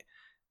tonight."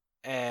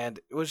 And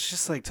it was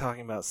just like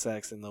talking about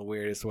sex in the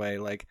weirdest way.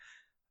 Like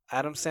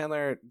Adam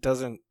Sandler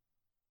doesn't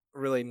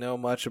really know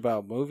much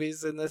about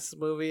movies in this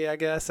movie, I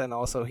guess, and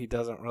also he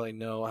doesn't really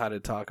know how to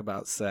talk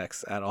about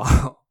sex at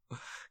all.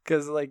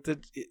 Because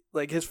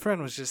like his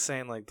friend was just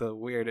saying like the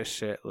weirdest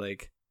shit,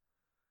 like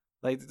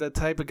the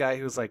type of guy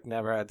who's like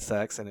never had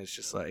sex, and it's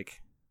just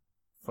like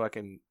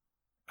fucking,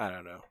 I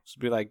don't know, just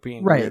be like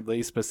being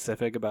weirdly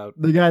specific about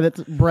the guy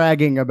that's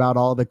bragging about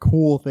all the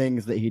cool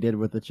things that he did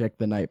with the chick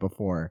the night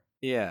before.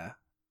 Yeah.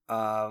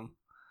 And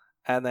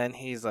then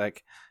he's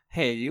like,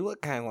 "Hey, you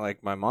look kind of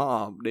like my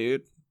mom,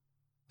 dude."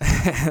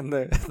 And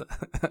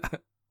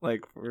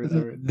like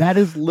that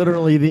is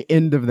literally the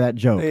end of that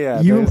joke.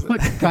 Yeah, you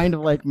look kind of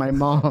like my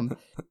mom.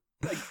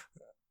 Like,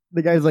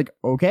 the guy's like,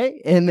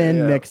 "Okay," and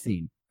then next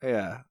scene.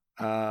 Yeah.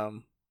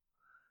 And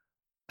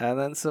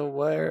then so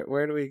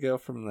where do we go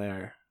from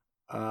there?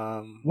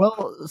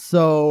 Well,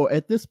 so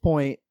at this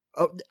point,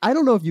 Oh, I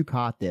don't know if you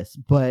caught this,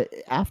 but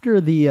after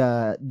the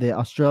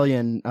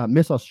Australian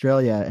Miss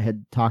Australia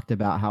had talked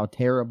about how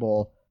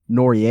terrible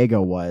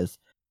Noriega was,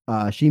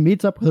 she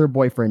meets up with her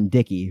boyfriend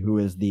Dickie, who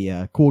is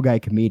the cool guy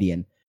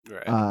comedian,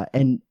 Right.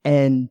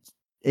 and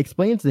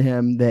explains to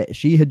him that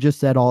she had just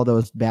said all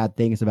those bad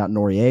things about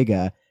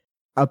Noriega.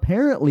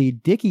 Apparently,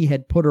 Dickie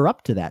had put her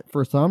up to that.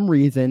 For some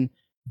reason,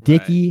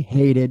 Dickie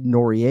hated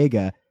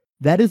Noriega.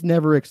 That is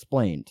never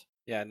explained.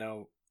 Yeah,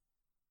 no.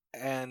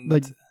 And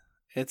Like,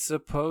 it's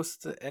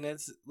supposed to, and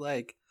it's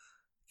like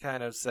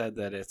kind of said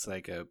that it's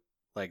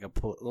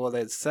well,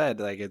 it said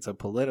like it's a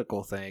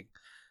political thing.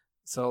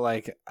 So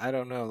like I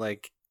don't know,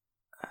 like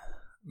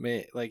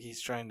like he's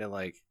trying to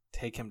like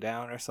take him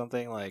down or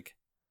something. Like,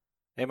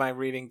 am I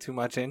reading too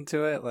much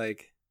into it?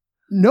 Like,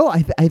 no,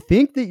 I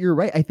think that you're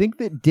right. I think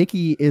that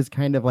Dickie is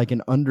kind of like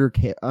an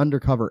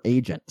undercover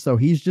agent. So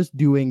he's just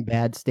doing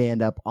bad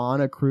stand up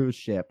on a cruise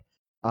ship,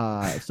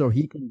 so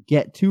he can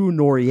get to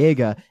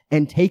Noriega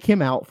and take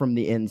him out from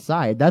the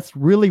inside. That's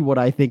really what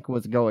I think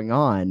was going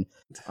on.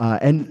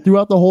 And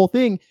throughout the whole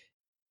thing,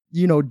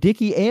 you know,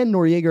 Dickie and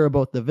Noriega are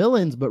both the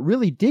villains, but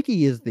really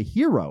Dickie is the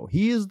hero.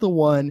 He is the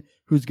one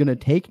who's going to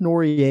take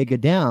Noriega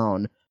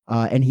down,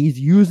 and he's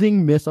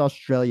using Miss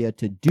Australia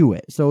to do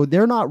it. So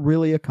they're not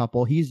really a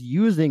couple. He's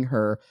using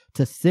her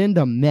to send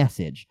a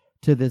message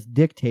to this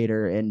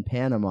dictator in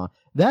Panama.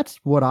 That's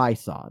what I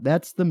saw.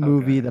 That's the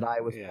movie that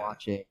I was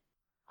watching.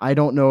 I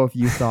don't know if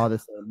you saw the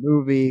same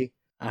movie.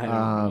 I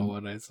don't know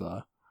what I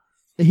saw.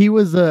 He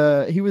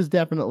was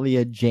definitely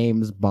a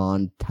James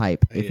Bond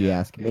type, if you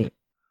ask me.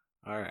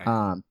 All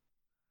right.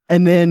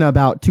 And then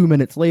about 2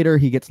 minutes later,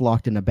 he gets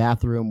locked in a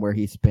bathroom where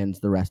he spends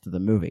the rest of the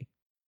movie.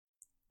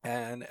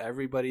 And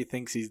everybody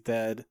thinks he's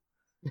dead,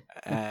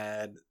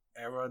 and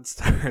everyone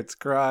starts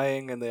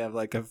crying, and they have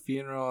like a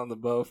funeral on the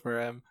boat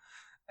for him.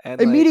 And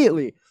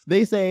immediately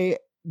they say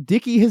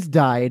Dickie has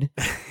died.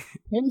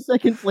 10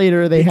 seconds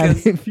later, they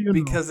have a funeral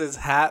because his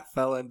hat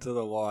fell into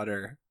the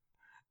water.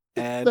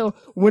 And so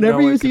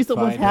whenever you see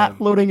someone's hat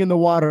floating in the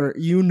water,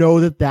 you know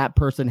that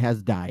person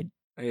has died.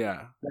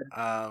 Yeah.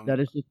 That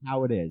is just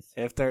how it is.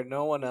 If they're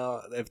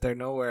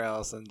nowhere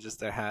else and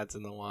just their hat's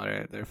in the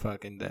water, they're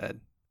fucking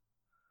dead.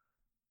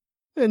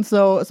 And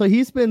so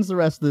he spends the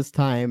rest of this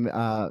time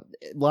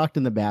locked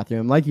in the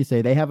bathroom. Like you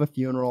say, they have a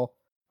funeral,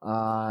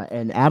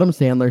 and Adam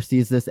Sandler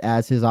sees this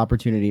as his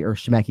opportunity, or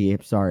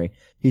Schmecky, sorry.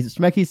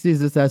 Schmecky sees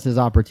this as his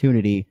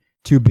opportunity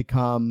to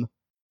become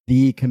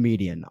the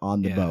comedian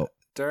on the boat.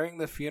 During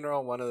the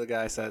funeral, one of the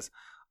guys says,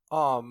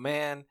 "Oh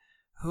man,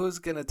 who's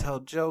gonna tell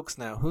jokes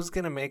now? Who's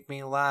gonna make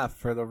me laugh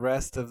for the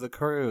rest of the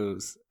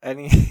cruise?" And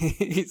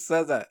he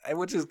says that,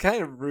 which is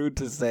kind of rude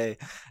to say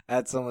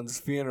at someone's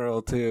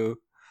funeral too,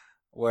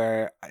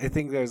 where I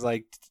think there's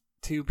like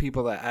two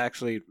people that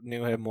actually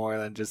knew him more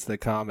than just the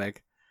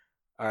comic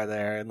are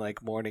there and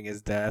like mourning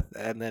his death,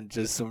 and then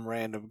just some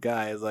random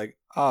guy is like,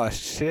 "Oh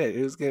shit,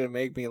 who's gonna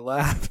make me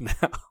laugh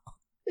now?"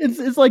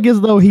 It's like as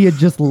though he had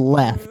just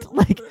left.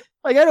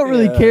 Like I don't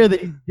really care that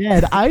he's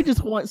dead. I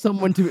just want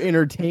someone to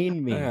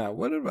entertain me. Yeah,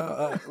 what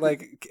about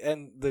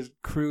and the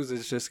cruise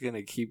is just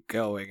gonna keep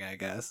going, I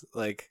guess.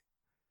 Like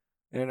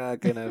they're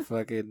not gonna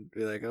fucking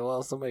be like, "Oh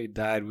well, somebody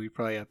died, we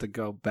probably have to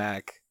go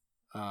back."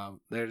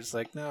 They're just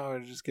like, "No,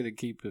 we're just gonna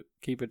keep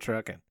it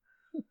trucking."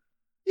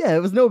 Yeah, it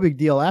was no big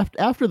deal.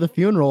 After the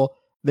funeral,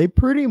 they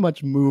pretty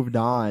much moved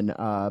on.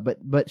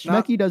 But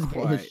Schmecky does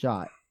get his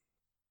shot.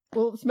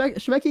 Well,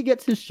 Schmecky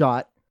gets his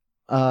shot.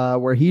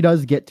 Where he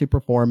does get to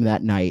perform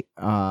that night.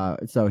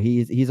 So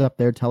he's up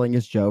there telling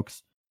his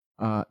jokes.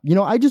 You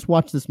know, I just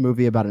watched this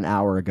movie about an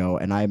hour ago,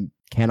 and I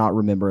cannot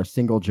remember a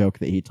single joke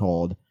that he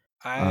told.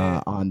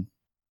 I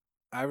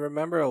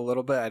remember a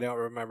little bit. I don't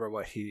remember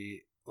what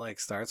he like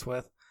starts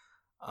with.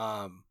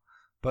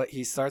 But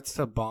he starts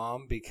to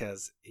bomb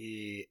because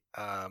he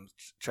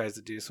tries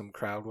to do some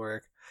crowd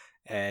work,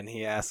 and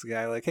he asks the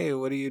guy like, "Hey,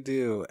 what do you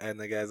do?" And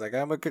the guy's like,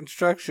 "I'm a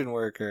construction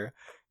worker."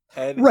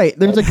 And, right,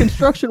 there's a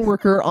construction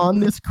worker on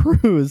this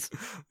cruise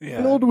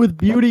filled with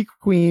beauty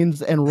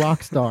queens and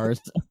rock stars.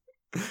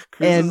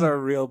 Cruises are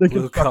real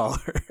blue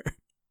collar.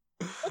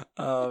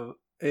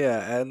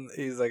 And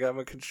he's like, "I'm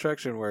a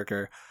construction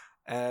worker,"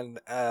 and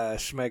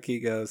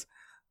Schmecky goes,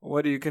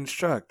 "What do you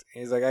construct?"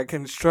 He's like, "I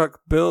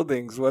construct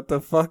buildings. What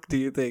the fuck do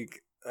you think?"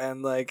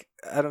 And like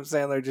Adam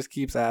Sandler just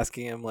keeps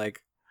asking him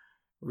like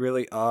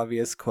really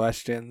obvious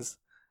questions,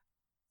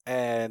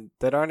 and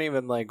that aren't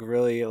even like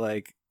really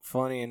like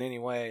funny in any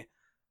way,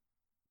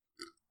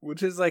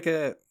 which is like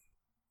a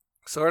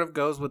sort of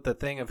goes with the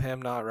thing of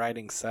him not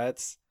writing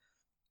sets.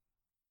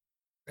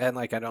 And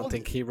like I don't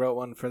think he wrote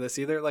one for this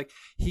either. Like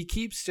he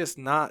keeps just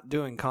not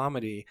doing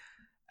comedy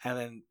and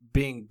then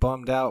being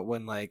bummed out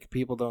when like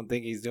people don't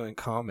think he's doing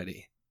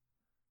comedy.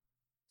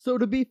 So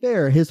to be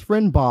fair, his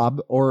friend Bob,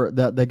 or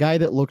the guy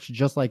that looks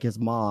just like his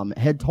mom,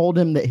 had told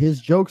him that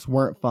his jokes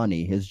weren't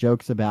funny. His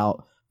jokes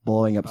about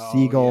blowing up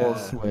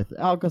seagulls with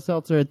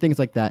Alka-Seltzer and things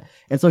like that.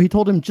 And so he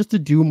told him just to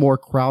do more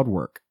crowd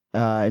work.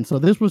 And so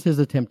this was his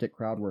attempt at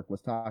crowd work,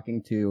 was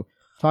talking to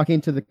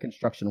the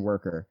construction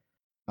worker.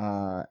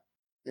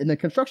 in the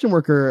construction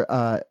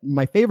worker,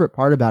 my favorite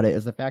part about it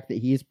is the fact that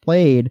he's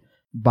played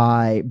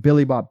by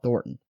Billy Bob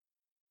Thornton,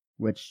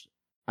 which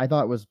I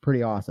thought was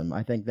pretty awesome.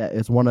 I think that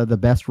is one of the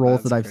best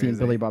roles that I've seen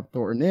Billy Bob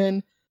Thornton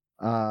in.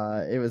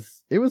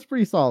 It was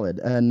pretty solid,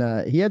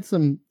 and he had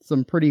some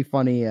pretty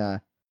funny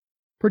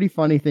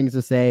things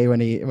to say when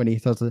he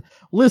says,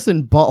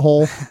 "Listen,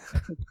 butthole,"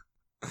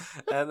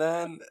 and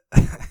then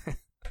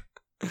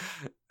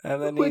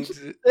which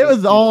it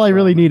was all I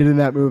really needed in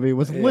that movie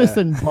was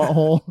 "Listen,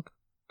 butthole."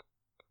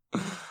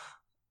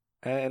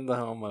 And the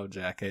homo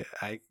jacket.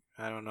 I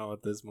don't know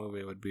what this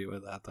movie would be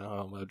without the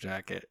homo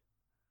jacket.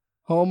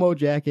 Homo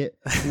jacket.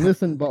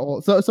 Listen,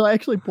 butthole. So I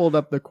actually pulled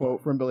up the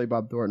quote from Billy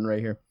Bob Thornton right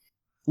here.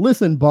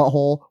 Listen,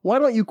 butthole, why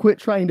don't you quit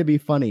trying to be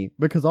funny?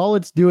 Because all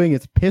it's doing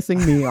is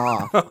pissing me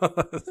off.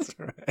 That's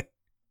right.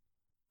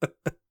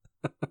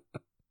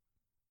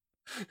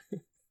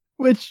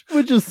 which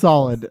is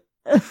solid.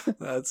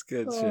 That's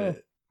good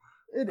shit.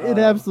 It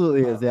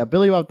absolutely is. Yeah,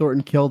 Billy Bob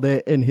Thornton killed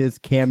it in his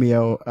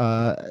cameo.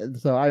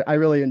 So I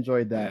really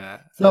enjoyed that. Yeah.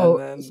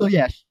 So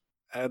yeah.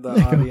 And the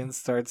audience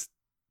starts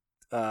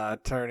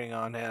turning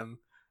on him,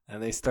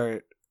 and they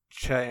start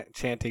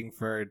chanting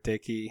for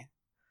Dickie.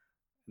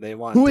 They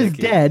want who Dickie. Is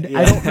dead. Yeah.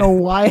 I don't know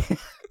why.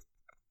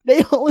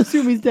 They all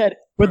assume he's dead,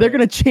 but they're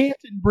gonna chant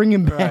and bring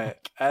him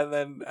back. Right. And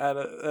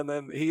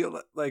then he,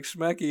 like,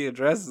 Schmecky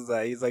addresses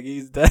that. He's like,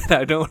 he's dead.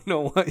 I don't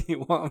know what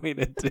you want me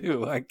to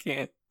do. I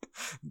can't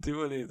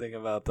do anything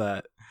about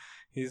that.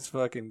 He's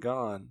fucking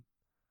gone.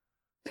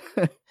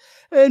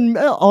 And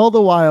all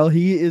the while,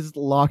 he is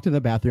locked in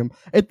the bathroom.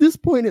 At this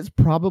point, it's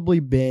probably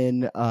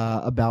been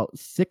about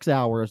 6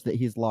 hours that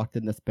he's locked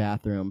in this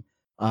bathroom,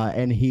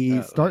 and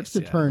he starts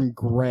to turn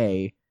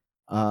gray.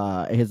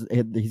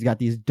 He's got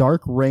these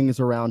dark rings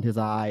around his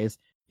eyes.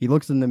 He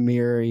looks in the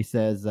mirror. He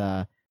says,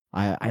 I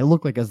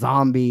look like a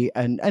zombie.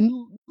 And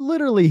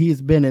literally,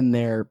 he's been in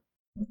there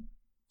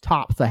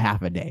tops a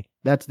half a day.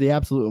 That's the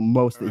absolute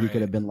most that he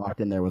could have been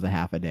locked in there was a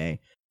half a day.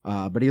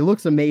 But he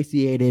looks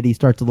emaciated. He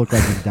starts to look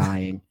like he's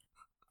dying.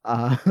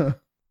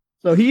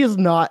 So he's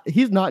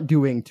not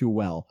doing too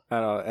well.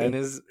 I don't know.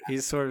 And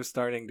he's sort of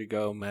starting to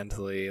go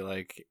mentally,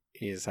 like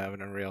he's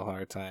having a real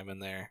hard time in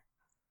there.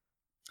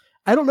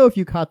 I don't know if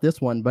you caught this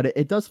one, but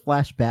it does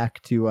flash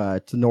back to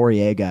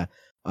Noriega,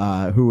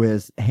 who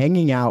is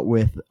hanging out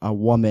with a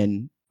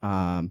woman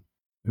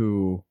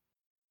who,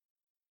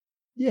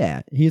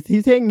 yeah,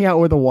 he's hanging out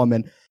with a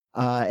woman,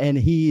 and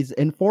he's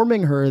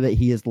informing her that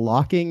he is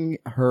locking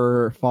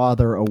her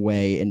father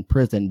away in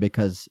prison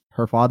because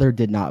her father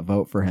did not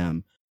vote for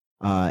him.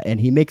 And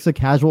he makes a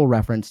casual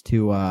reference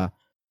to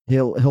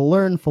he'll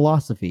learn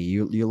philosophy.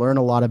 You learn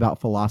a lot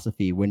about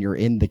philosophy when you're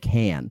in the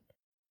can.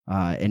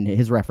 And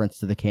his reference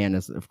to the can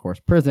is, of course,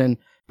 prison.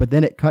 But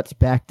then it cuts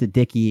back to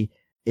Dickie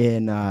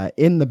in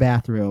the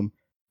bathroom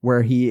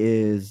where he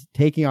is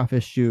taking off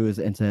his shoes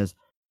and says,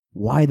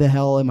 "Why the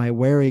hell am I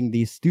wearing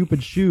these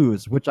stupid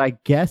shoes?" Which I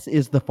guess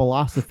is the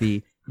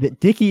philosophy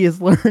that Dickie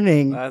is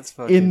learning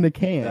in the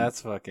can.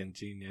 That's fucking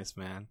genius,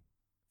 man.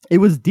 It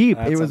was deep.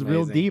 That's it was amazing.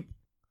 Real deep.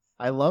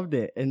 I loved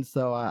it. And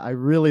so I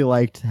really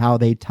liked how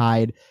they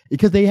tied,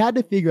 because they had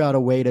to figure out a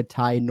way to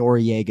tie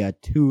Noriega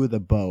to the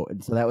boat.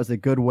 And so that was a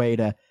good way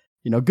to,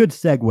 good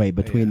segue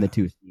between the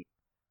two scenes.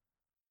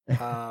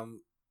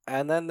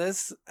 And then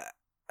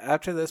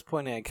after this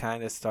point, I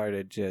kind of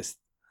started just,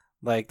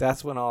 like,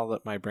 that's when all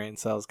my brain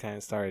cells kind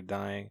of started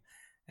dying.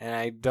 And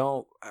I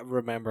don't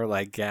remember,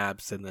 like,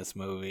 gaps in this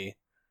movie.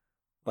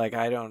 Like,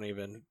 I don't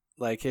even,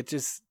 like, it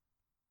just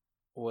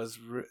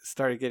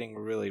started getting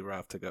really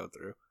rough to go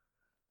through.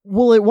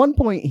 Well, at one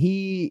point,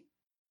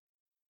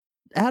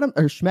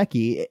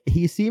 Schmecky,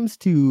 he seems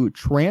to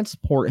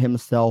transport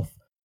himself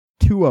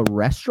to a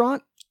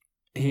restaurant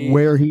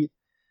where he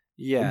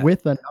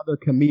with another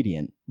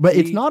comedian, but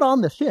it's not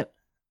on the ship.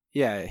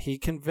 Yeah, he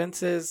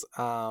convinces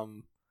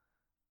the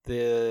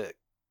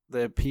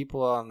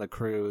people on the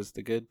cruise,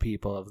 the good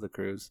people of the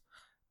cruise,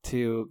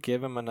 to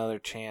give him another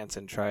chance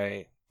and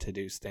try to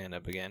do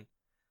stand-up again.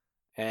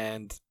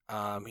 And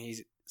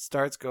he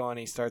starts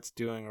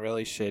doing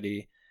really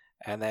shitty.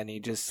 And then he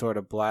just sort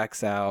of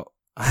blacks out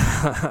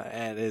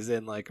and is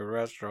in, like, a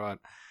restaurant.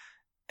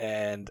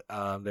 And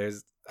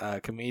there's a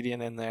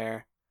comedian in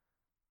there.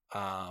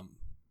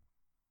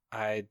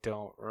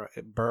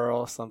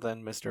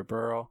 Mr.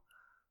 Burrell.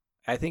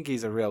 I think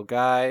he's a real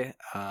guy.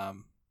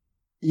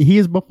 He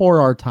is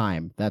before our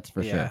time, that's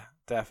for sure. Yeah,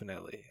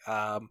 definitely.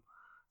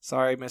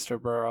 Sorry, Mr.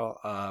 Burrell.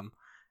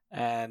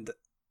 And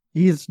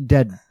he's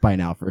dead by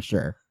now for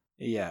sure.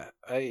 Yeah,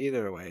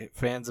 either way,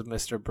 fans of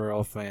Mr.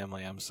 Burrell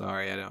family, I'm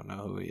sorry, I don't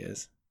know who he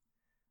is.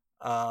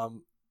 I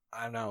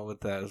know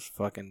with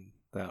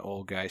that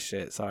old guy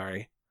shit,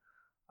 sorry.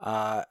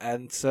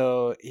 And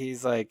so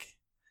he's like,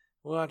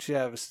 "Why don't you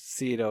have a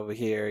seat over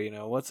here?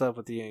 What's up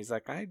with you?" And he's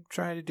like, "I'm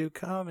trying to do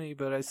comedy,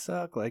 but I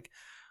suck. Like,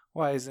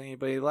 why doesn't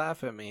anybody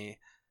laugh at me?"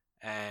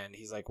 And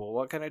he's like, "Well,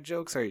 what kind of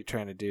jokes are you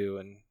trying to do?"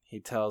 And he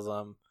tells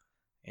them,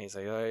 and he's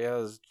like, "Oh yeah,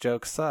 those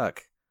jokes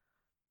suck."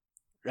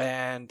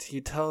 And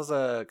he tells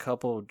a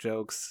couple of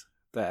jokes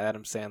that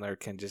Adam Sandler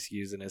can just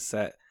use in his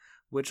set.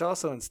 which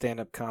also in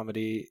stand-up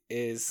comedy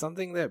is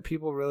something that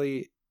people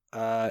really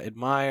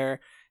admire,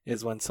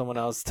 is when someone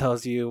else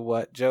tells you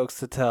what jokes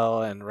to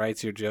tell and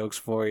writes your jokes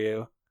for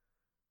you.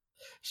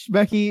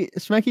 Schmecky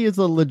is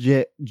a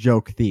legit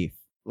joke thief.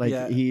 Like,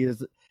 Yeah. he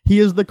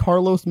is the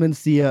Carlos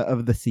Mencia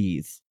of the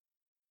seas.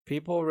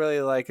 People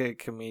really like a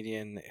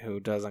comedian who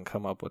doesn't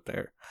come up with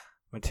their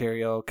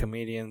material.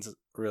 Comedians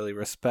really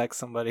respect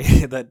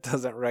somebody that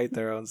doesn't write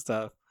their own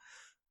stuff.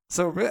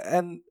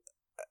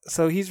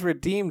 So he's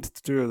redeemed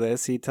through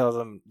this. He tells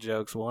them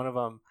jokes. One of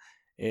them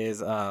is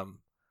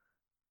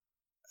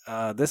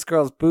this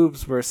girl's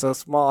boobs were so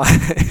small.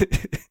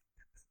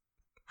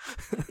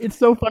 It's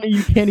so funny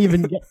you can't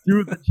even get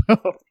through the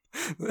joke.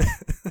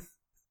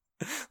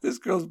 This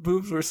girl's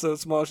boobs were so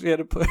small she had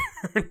to put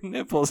her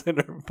nipples in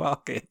her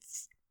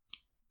pockets.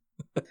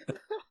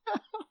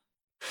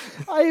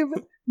 I have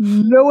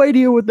no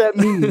idea what that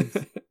means.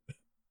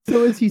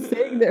 So is he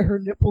saying that her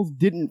nipples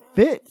didn't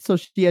fit, so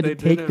she had to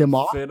take them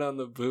off? Fit on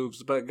the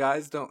boobs, but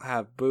guys don't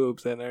have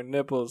boobs and their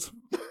nipples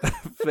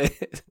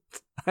fit.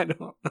 I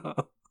don't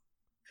know.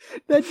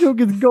 That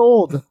joke is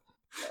gold.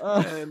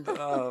 And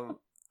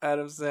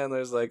Adam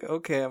Sandler's like,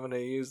 okay, I'm gonna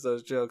use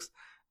those jokes,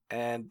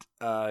 and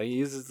he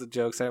uses the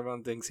jokes.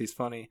 Everyone thinks he's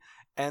funny,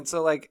 and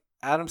so like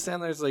Adam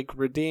Sandler's like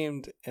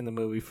redeemed in the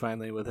movie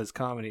finally with his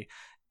comedy,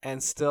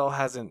 and still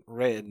hasn't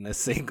written a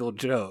single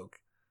joke.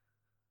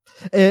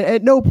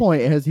 At no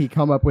point has he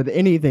come up with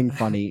anything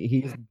funny.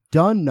 He's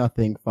done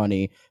nothing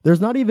funny.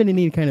 There's not even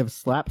any kind of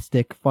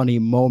slapstick funny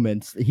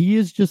moments. He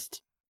is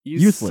just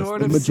useless. Sort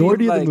The of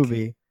majority see, of like, the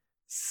movie.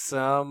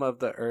 some of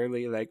the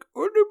early like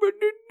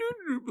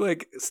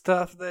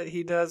stuff that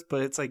he does,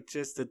 but it's like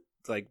just a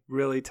like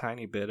really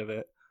tiny bit of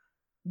it.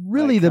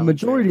 Really, like the commentary.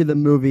 majority of the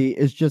movie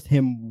is just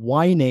him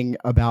whining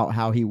about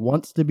how he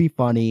wants to be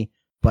funny,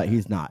 but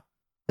he's not.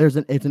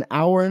 It's an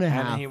hour and a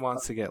half. And he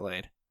wants to get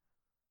laid.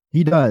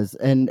 He does,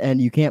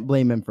 and you can't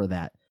blame him for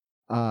that.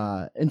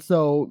 And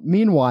so,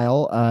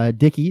 meanwhile,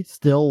 Dickie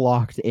still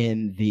locked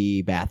in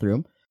the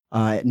bathroom.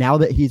 Now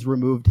that he's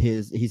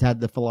had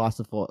the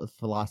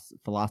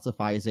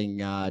philosophizing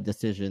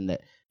decision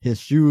that his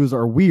shoes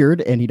are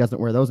weird and he doesn't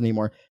wear those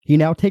anymore. He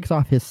now takes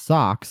off his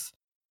socks,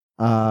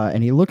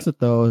 and he looks at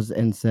those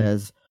and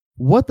says,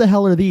 "What the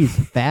hell are these,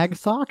 fag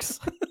socks?"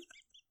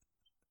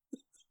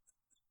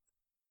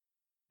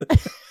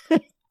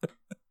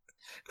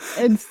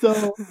 And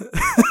so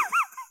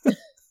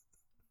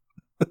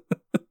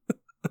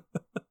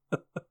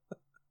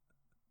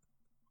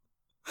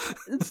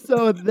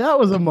that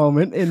was a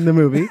moment in the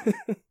movie.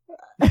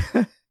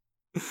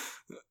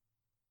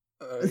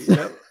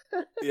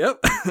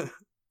 Yep.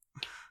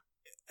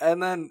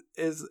 And then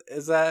is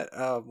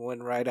that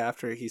when right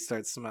after he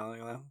starts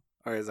smelling them,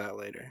 or is that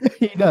later?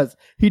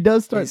 He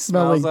does start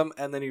smelling them,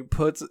 and then he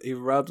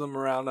rubs them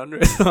around under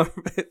his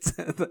armpits,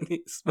 and then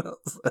he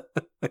smells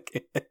them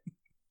again.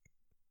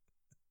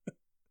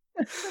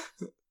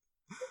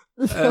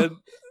 And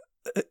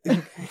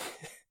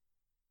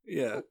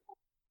yeah,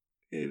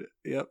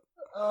 yep.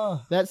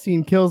 Oh, that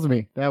scene kills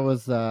me. That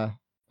was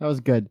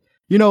good.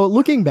 You know,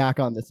 looking back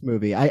on this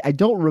movie, I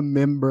don't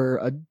remember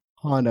a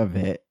ton of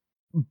it,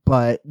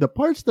 but the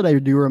parts that I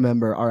do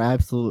remember are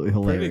absolutely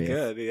hilarious. Pretty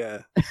good,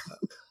 yeah.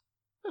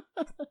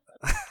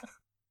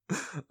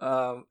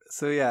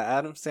 So yeah,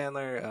 Adam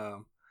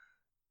Sandler,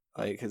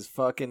 like is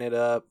fucking it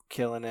up,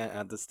 killing it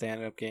at the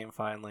stand-up game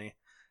finally,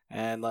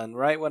 and then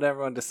right when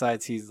everyone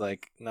decides he's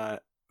like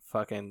not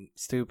fucking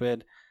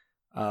stupid,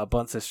 a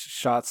bunch of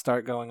shots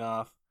start going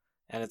off.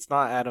 And it's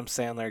not Adam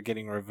Sandler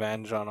getting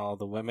revenge on all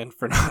the women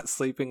for not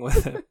sleeping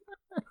with him.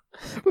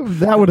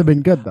 That would have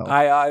been good, though.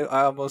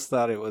 I almost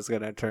thought it was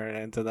going to turn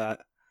into that.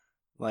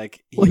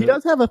 Like, he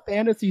does have a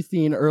fantasy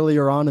scene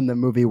earlier on in the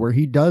movie where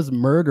he does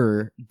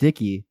murder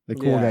Dickie, the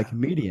cool guy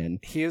comedian.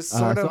 He is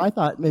sort of. So I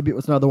thought maybe it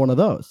was another one of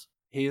those.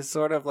 He is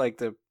sort of like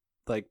the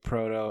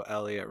proto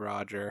Elliot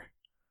Rodger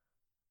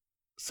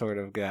sort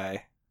of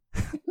guy.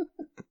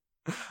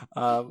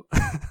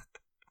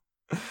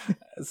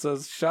 So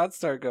shots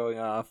start going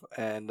off,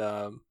 and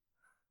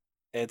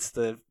it's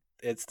the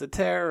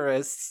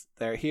terrorists.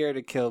 They're here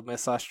to kill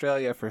Miss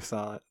Australia for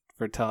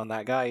telling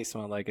that guy he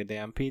smelled like a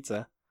damn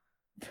pizza.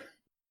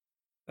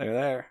 They're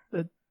there.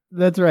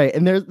 That's right.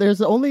 And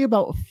there's only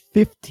about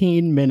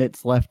 15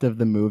 minutes left of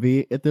the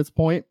movie at this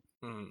point.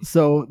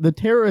 So the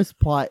terrorist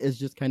plot is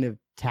just kind of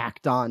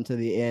tacked on to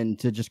the end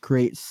to just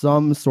create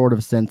some sort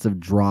of sense of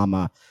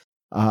drama.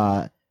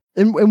 And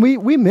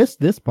we missed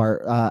this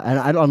part. And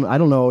I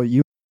don't know,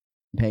 you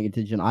paying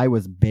attention. I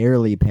was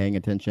barely paying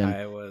attention.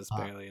 I was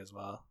barely as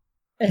well.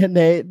 And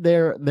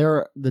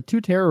the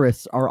two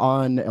terrorists are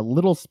on a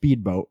little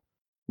speedboat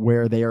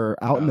where they are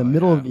out in the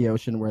middle of the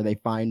ocean where they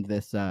find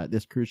this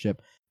cruise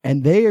ship,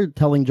 and they are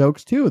telling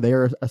jokes too. They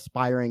are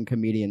aspiring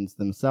comedians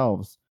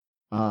themselves.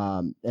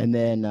 And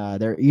then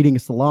they're eating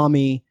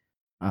salami.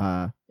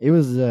 It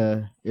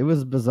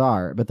was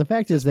bizarre, but the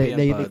fact is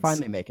they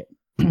finally make it.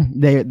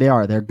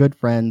 They're good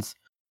friends.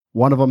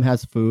 One of them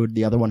has food.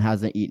 The other one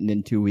hasn't eaten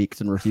in 2 weeks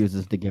and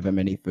refuses to give him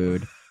any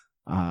food.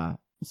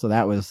 So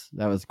that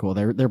was cool.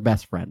 They're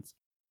best friends.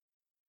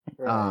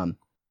 Right.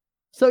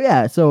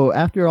 So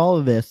after all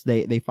of this,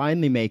 they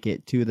finally make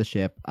it to the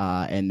ship,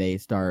 and they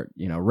start,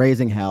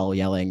 raising hell,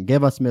 yelling,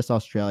 "Give us Miss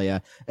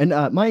Australia!" And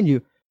mind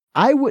you,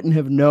 I wouldn't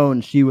have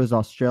known she was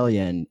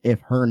Australian if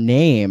her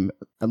name,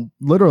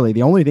 literally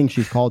the only thing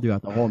she's called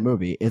throughout the whole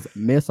movie, is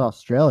Miss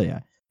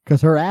Australia,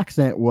 because her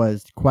accent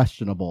was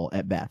questionable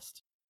at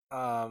best.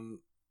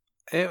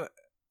 It.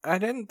 I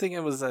didn't think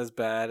it was as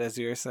bad as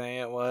you're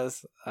saying it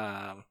was.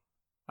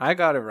 I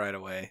got it right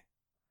away.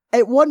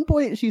 At one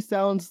point, she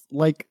sounds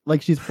like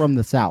she's from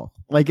the South.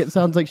 Like, it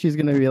sounds like she's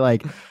gonna be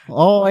like,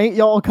 "Oh, ain't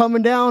y'all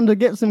coming down to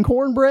get some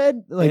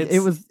cornbread?" Like, it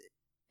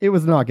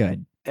was not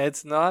good.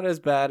 It's not as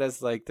bad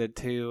as like the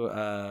two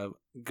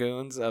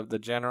goons of the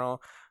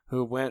general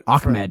who went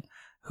Ahmed.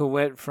 who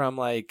went from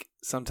like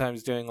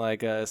sometimes doing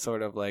like a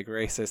sort of like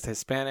racist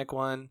Hispanic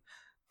one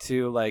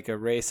to like a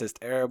racist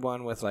Arab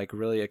one with like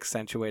really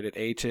accentuated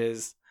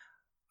H's.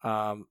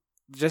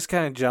 Just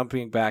kind of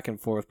jumping back and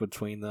forth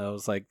between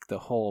those like the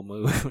whole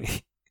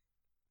movie.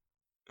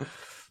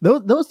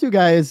 Those two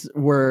guys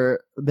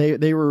were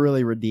they were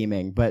really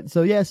redeeming. But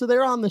so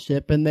they're on the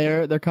ship and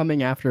they're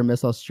coming after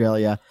Miss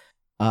Australia.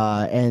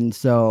 And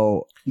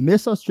so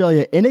Miss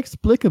Australia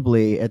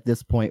inexplicably at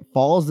this point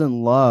falls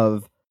in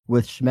love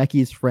with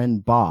Schmecky's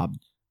friend Bob.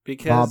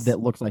 Bob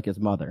that looks like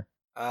his mother.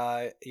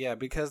 Yeah,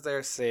 because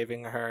they're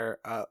saving her.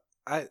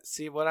 I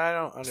see what I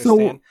don't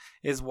understand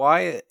is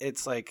why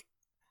it's like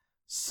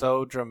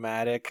so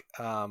dramatic,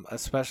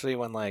 especially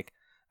when like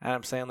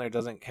Adam Sandler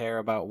doesn't care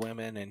about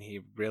women and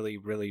he really,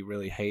 really,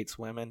 really hates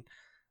women.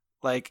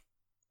 Like,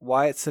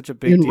 why it's such a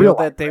big deal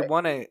that they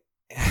want to.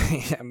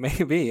 Yeah,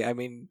 maybe. I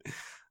mean,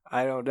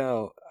 I don't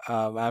know.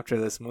 After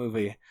this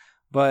movie,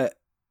 but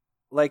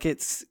like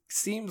it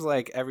seems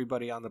like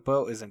everybody on the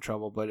boat is in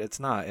trouble, but it's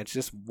not. It's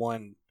just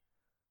one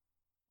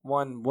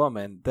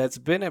woman that's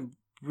been a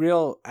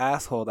real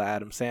asshole to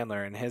Adam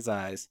Sandler in his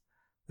eyes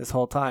this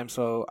whole time.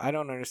 So I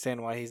don't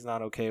understand why he's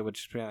not okay with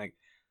just being like,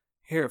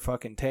 "Here,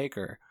 fucking take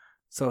her."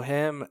 So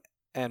him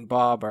and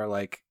Bob are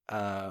like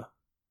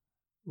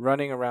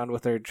running around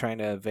with her trying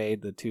to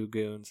evade the two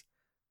goons.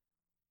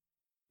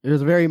 It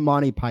was very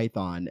Monty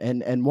Python,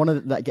 and one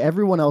of like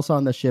everyone else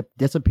on the ship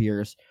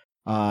disappears,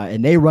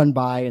 and they run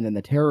by, and then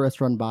the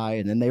terrorists run by,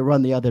 and then they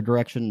run the other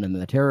direction, and then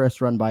the terrorists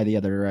run by the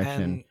other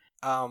direction.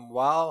 And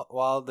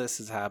while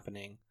this is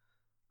happening,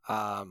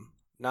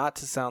 not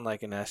to sound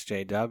like an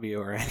SJW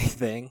or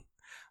anything,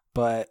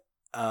 but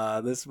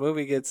this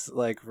movie gets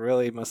like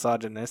really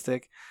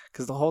misogynistic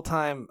because the whole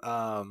time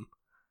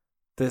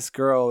this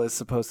girl is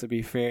supposed to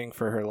be fearing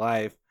for her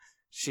life.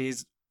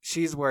 She's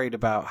worried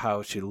about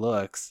how she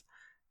looks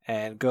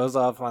and goes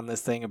off on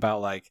this thing about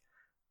like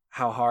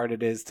how hard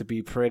it is to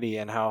be pretty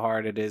and how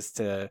hard it is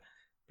to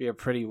be a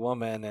pretty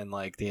woman and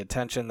like the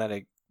attention that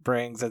it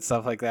brings and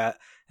stuff like that.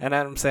 And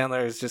Adam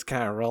Sandler is just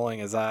kind of rolling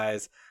his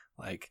eyes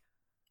like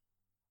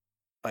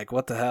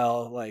what the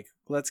hell, like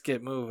let's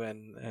get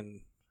moving.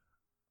 And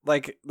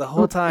like the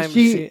whole time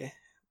she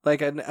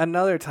like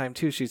another time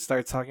too, she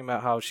starts talking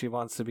about how she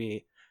wants to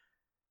be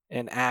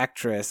an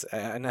actress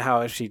and how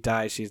if she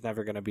dies she's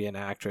never going to be an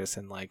actress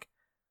and like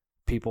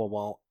people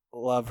won't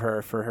love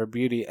her for her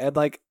beauty. And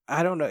like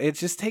I don't know, it's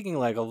just taking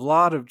like a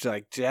lot of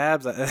like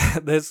jabs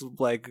at this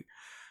like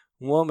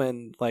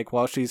woman, like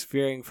while she's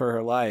fearing for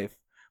her life.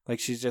 Like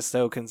she's just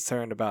so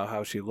concerned about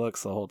how she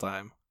looks the whole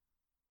time.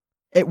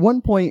 At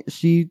one point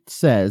she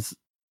says,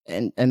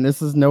 and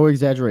this is no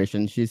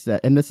exaggeration, she said,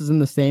 and this is in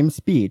the same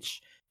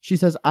speech, she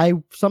says, "I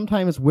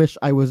sometimes wish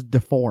I was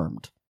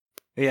deformed."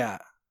 Yeah.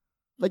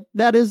 Like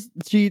that is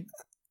she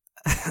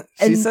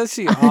says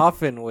she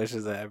often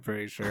wishes that, I'm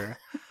pretty sure.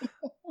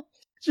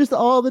 Just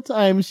all the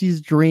time she's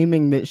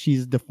dreaming that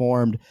she's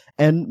deformed.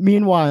 And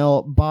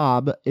meanwhile,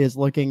 Bob is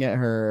looking at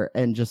her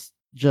and just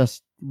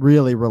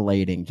really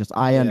relating. Just,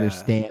 I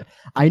understand.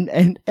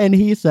 And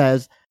he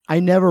says, "I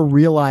never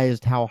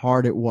realized how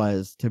hard it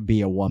was to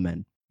be a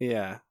woman."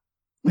 Yeah.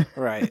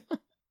 Right.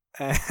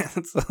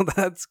 And so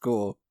that's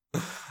cool.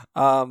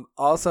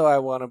 Also, I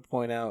want to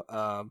point out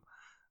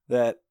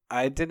that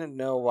I didn't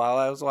know while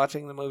I was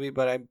watching the movie,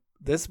 but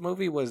this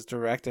movie was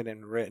directed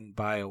and written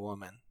by a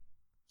woman.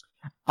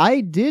 I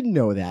did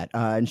know that,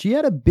 and she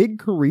had a big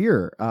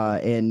career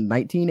in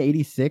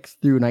 1986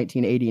 through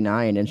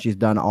 1989, and she's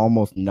done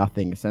almost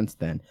nothing since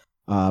then.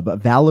 But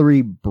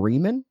Valerie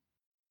Bremen,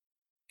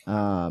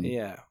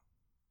 yeah,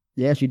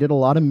 she did a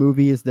lot of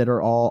movies that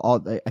are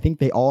all I think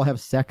they all have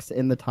sex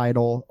in the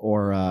title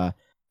or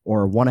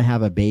want to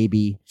have a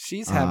baby.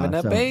 She's having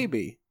a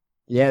baby.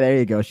 Yeah, there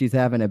you go. She's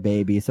having a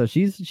baby, so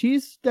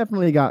she's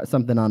definitely got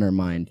something on her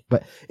mind.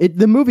 But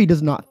the movie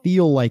does not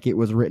feel like it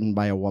was written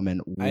by a woman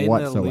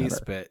whatsoever. In the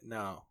least bit,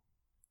 no.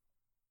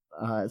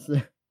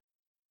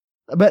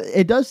 But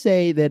it does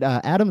say that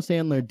Adam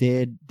Sandler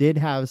did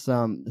have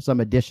some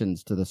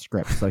additions to the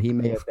script, so he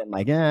may have been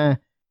like, "You're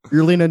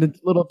leaning a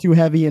little too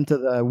heavy into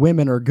the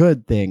women are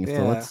good thing,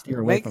 so let's steer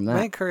away from that."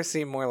 Make her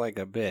seem more like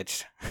a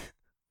bitch.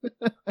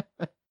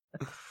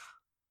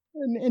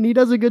 and he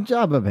does a good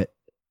job of it.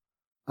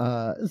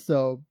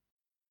 So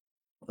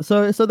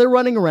So they're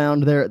running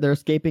around. They're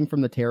escaping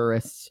from the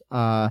terrorists.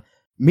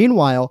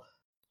 Meanwhile,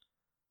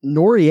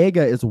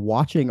 Noriega is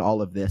watching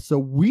all of this. So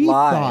we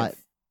thought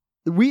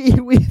we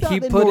thought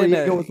that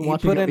Noriega was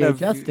watching a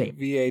VHS tape.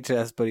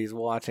 VHS, but he's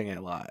watching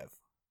it live.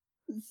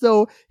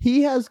 So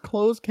he has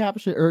closed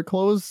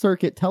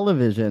circuit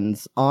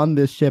televisions on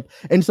this ship,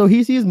 and so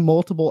he sees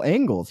multiple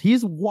angles.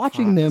 He's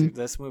watching them. Dude,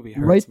 this movie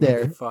hurts right my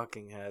there.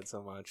 Fucking head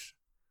so much.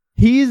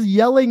 He's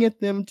yelling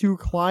at them to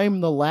climb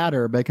the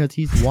ladder because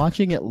he's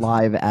watching it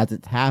live as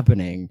it's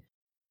happening.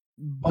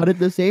 But at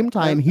the same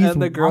time, he's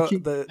and the girl,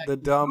 watching the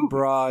dumb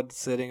broad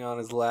sitting on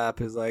his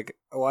lap is like,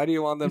 "Why do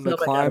you want them to He's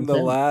not climb the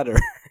like ladder?"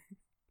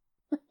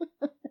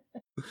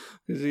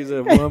 Because she's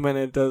a woman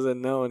and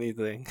doesn't know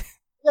anything.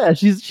 Yeah,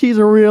 she's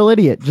a real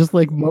idiot, just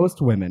like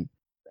most women.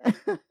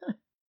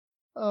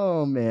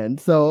 Oh man,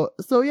 so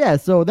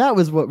that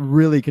was what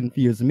really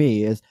confused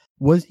me.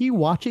 Was he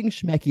watching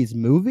Schmecky's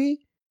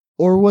movie,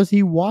 or was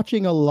he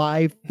watching a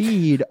live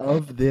feed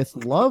of this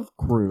love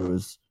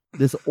cruise,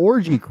 this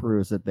orgy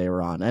cruise that they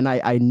were on? And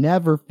I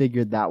never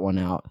figured that one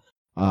out.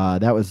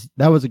 That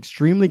was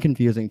extremely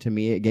confusing to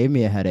me. It gave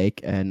me a headache,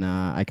 and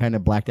I kind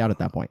of blacked out at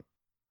that point.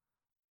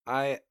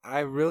 I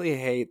really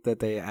hate that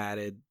they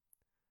added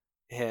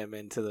him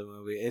into the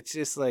movie. It's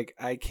just like,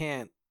 I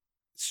can't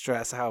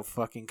stress how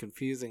fucking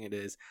confusing it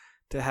is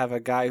to have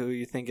a guy who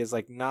you think is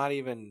like not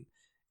even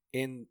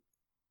in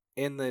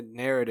the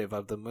narrative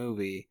of the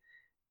movie,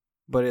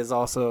 but is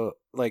also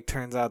like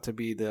turns out to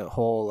be the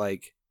whole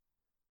like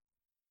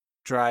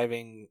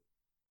driving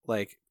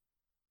like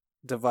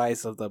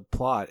device of the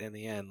plot in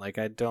the end. Like,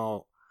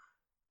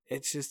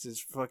 it's just as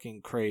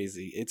fucking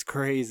crazy. It's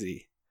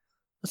crazy.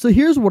 So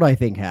here's what I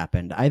think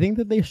happened. I think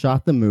that they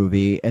shot the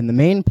movie, and the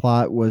main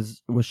plot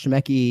was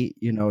Schmecky,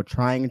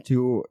 trying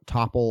to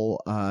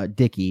topple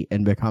Dickie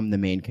and become the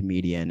main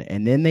comedian.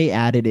 And then they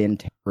added in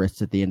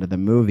terrorists at the end of the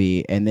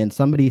movie, and then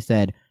somebody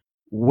said,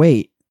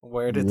 "Wait,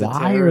 where did the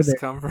terrorists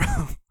come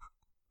from?"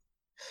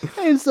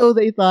 And so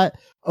they thought,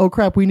 "Oh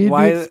crap, we need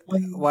to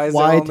explain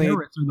why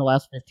terrorists in the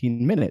last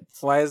 15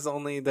 minutes." Why is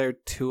only there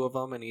 2 of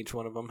them, and each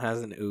one of them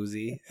has an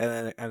Uzi,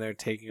 and they're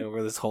taking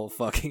over this whole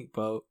fucking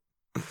boat?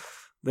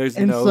 There's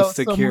no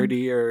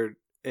security or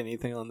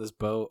anything on this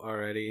boat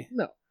already.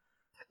 No.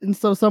 And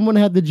so someone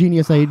had the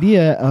genius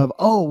idea of,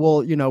 oh,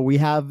 well, we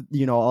have,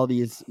 all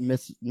these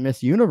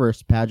Miss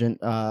Universe pageant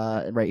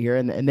right here,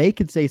 and they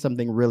could say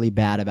something really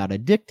bad about a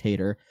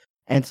dictator.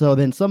 And so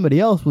then somebody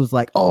else was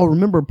like, oh,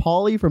 remember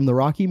Paulie from the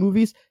Rocky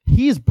movies?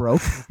 He's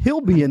broke.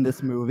 He'll be in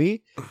this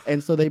movie.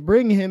 And so they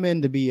bring him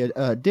in to be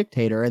a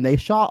dictator, and they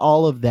shot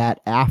all of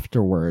that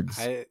afterwards.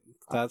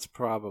 That's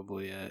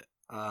probably it.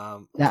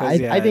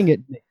 I think it...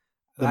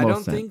 I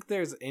don't think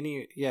there's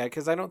any,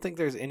 because I don't think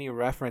there's any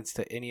reference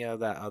to any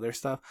of that other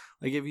stuff.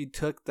 Like, if you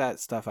took that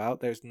stuff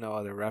out, there's no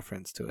other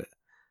reference to it.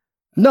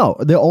 No,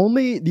 the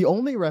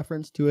only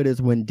reference to it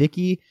is when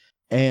Dickie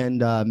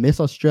and Miss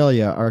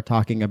Australia are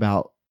talking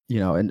about,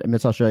 and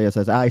Miss Australia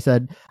says, I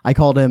said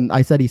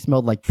he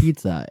smelled like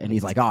pizza, and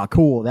he's like, oh,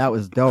 cool, that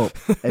was dope.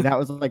 And that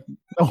was like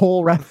the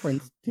whole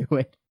reference to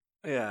it.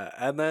 Yeah,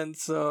 and then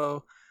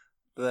so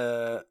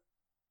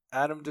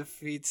Adam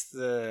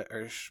Sandler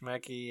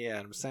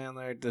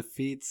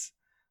defeats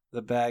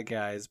the bad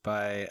guys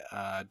by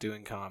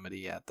doing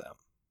comedy at them.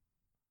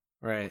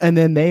 Right. And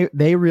then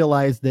they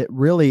realized that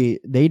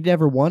really they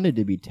never wanted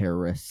to be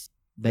terrorists.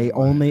 They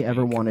only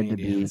ever wanted to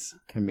be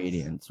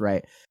comedians,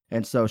 right?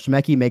 And so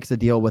Schmecky makes a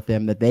deal with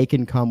them that they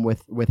can come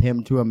with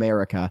him to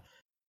America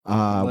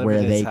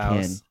where they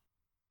can.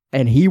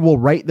 And he will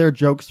write their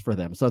jokes for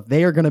them. So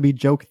they are going to be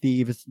joke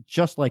thieves,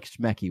 just like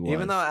Schmecky was.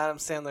 Even though Adam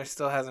Sandler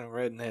still hasn't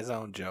written his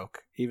own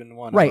joke, even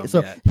one. Right. Of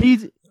them So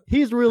yet.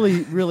 he's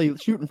really, really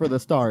shooting for the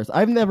stars.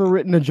 I've never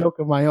written a joke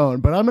of my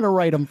own, but I'm going to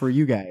write them for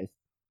you guys.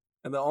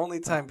 And the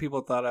only time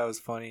people thought I was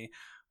funny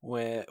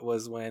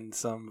was when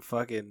some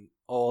fucking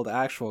old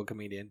actual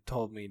comedian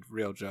told me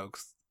real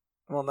jokes.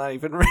 Well, not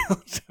even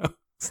real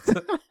jokes.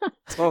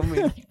 told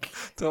me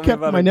Kept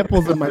about my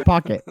nipples in my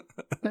pocket.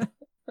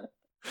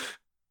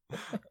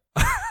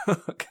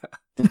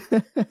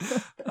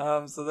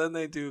 So then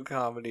they do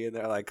comedy, and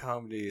they're like,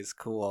 comedy is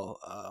cool.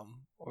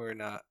 We're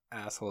not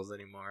assholes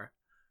anymore.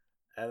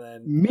 And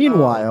then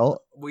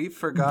meanwhile, we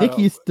forgot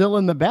Dickie's still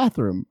in the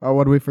bathroom. Oh,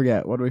 what do we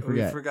forget? We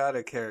forgot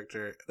a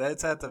character.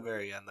 That's at the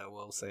very end that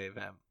we'll save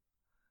him.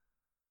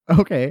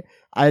 Okay.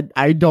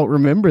 I don't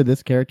remember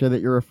this character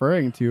that you're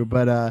referring to,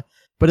 but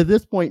at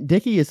this point,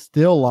 Dickie is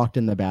still locked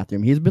in the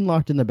bathroom. He's been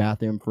locked in the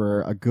bathroom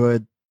for a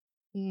good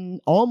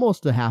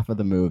almost a half of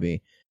the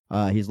movie.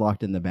 He's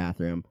locked in the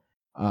bathroom.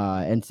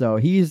 And so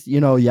he's,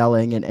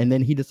 yelling, and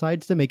then he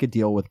decides to make a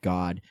deal with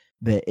God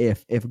that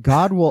if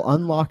God will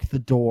unlock the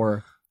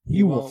door,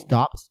 he will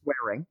stop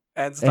swearing.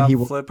 And stop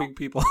flipping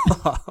people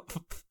off.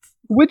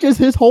 Which is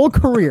his whole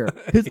career.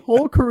 His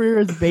whole career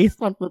is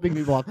based on flipping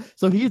people off.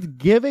 So he's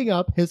giving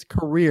up his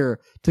career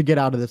to get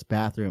out of this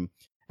bathroom.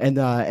 And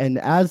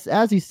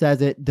as he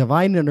says it,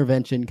 divine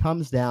intervention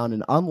comes down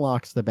and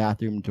unlocks the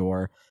bathroom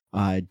door.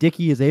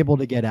 Dickie is able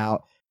to get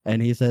out,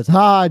 and he says,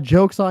 "Ha,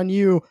 joke's on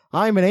you.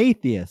 I'm an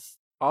atheist."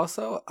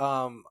 Also,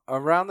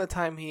 around the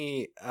time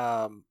he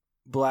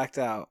blacked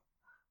out,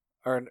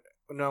 or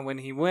no, when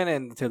he went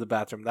into the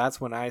bathroom,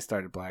 that's when I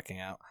started blacking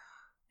out.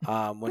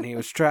 When he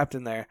was trapped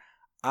in there,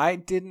 I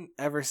didn't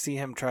ever see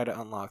him try to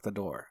unlock the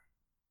door.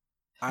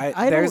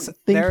 I don't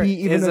think he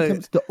even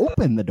attempts to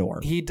open the door.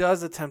 He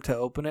does attempt to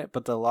open it,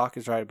 but the lock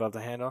is right above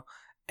the handle,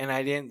 and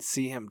I didn't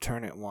see him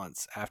turn it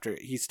once after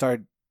he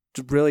started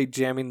really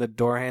jamming the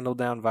door handle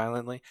down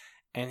violently,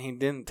 and he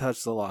didn't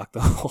touch the lock the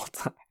whole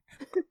time.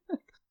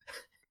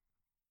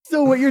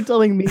 So what you're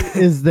telling me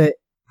is that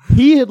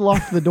he had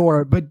locked the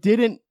door, but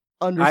didn't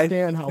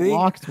understand how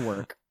locks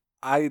work.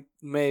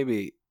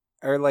 Maybe.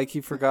 Or like he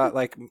forgot,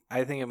 like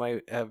I think it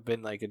might have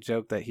been like a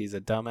joke that he's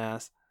a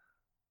dumbass.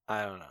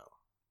 I don't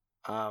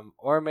know.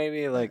 Or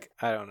maybe like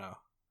I don't know.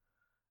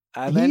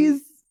 And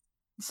he's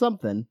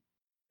something.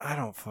 I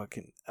don't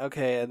fucking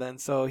okay. And then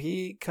so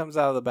he comes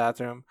out of the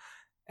bathroom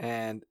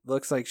and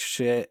looks like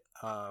shit.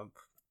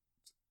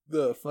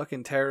 The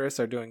fucking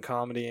terrorists are doing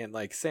comedy and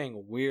like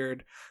saying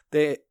weird.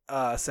 They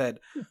said,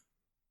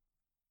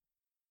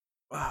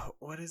 "Oh,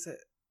 what is it?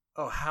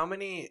 Oh, how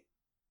many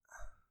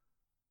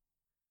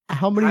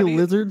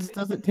lizards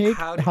does it take?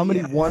 How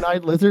many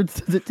one-eyed lizards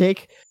does it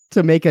take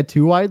to make a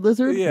two-eyed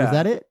lizard? Yeah. Is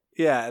that it?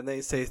 Yeah, and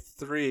they say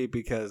 3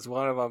 because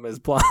one of them is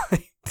blind,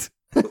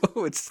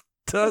 which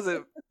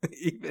doesn't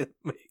even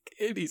make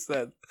any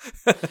sense.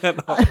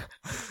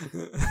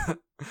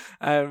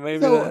 And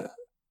maybe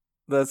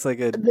that's like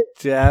a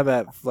jab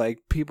at like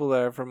people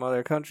that are from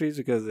other countries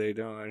because they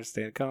don't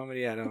understand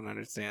comedy. I don't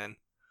understand.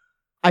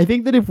 I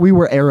think that if we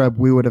were Arab,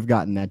 we would have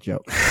gotten that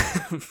joke.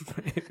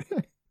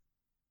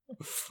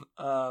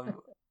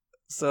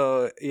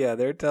 So yeah,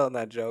 they're telling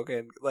that joke,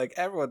 and like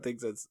everyone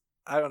thinks it's.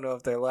 I don't know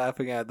if they're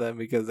laughing at them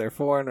because they're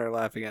foreign or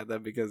laughing at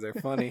them because they're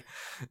funny,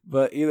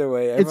 but either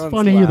way, it's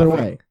funny either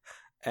way.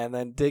 And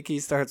then Dickie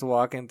starts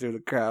walking through the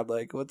crowd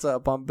like, "What's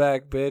up? I'm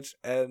back, bitch!"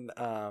 And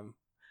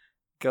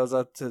goes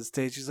up to the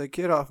stage. He's like,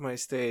 "Get off my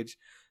stage."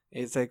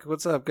 He's like,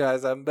 "What's up,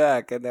 guys? I'm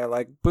back." And they're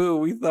like, "Boo!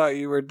 We thought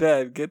you were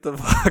dead. Get the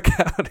fuck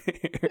out of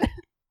here."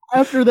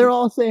 After they're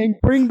all saying,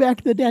 "Bring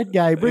back the dead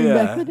guy, bring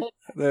back the dead."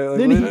 Like,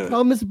 then he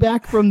comes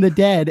back from the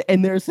dead,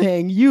 and they're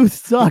saying, "You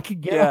suck,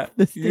 get off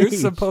the stage. You're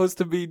supposed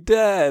to be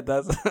dead."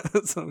 That's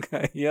some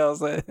guy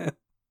yells at him.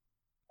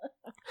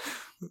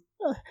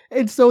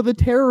 And so the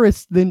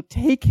terrorists then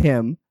take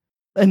him,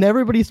 and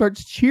everybody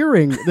starts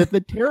cheering that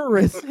the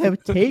terrorists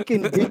have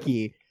taken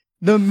Dickie,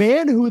 the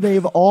man who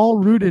they've all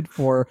rooted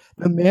for,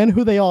 the man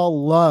who they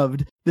all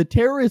loved. The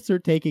terrorists are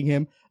taking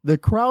him. The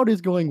crowd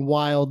is going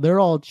wild. They're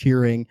all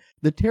cheering.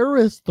 The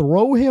terrorists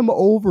throw him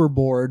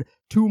overboard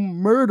to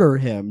murder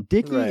him.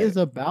 Dickie is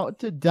about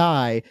to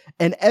die,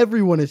 and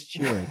everyone is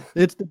cheering.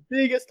 It's the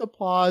biggest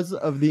applause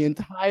of the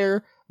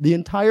entire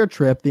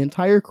trip, the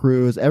entire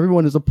cruise.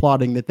 Everyone is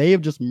applauding that they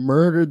have just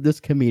murdered this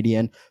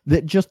comedian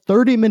that just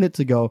 30 minutes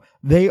ago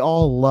they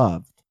all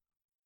loved.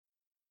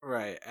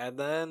 Right, and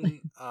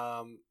then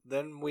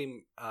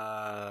we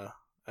I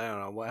don't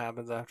know what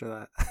happens after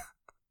that.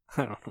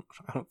 I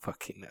don't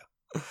fucking know.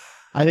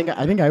 I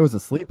think I was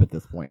asleep at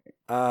this point.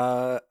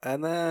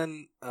 And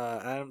then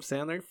Adam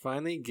Sandler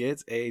finally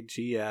gets a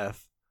GF.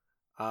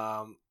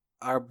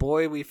 Our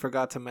boy we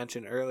forgot to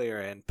mention earlier,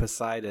 and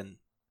Poseidon.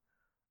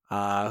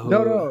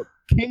 No,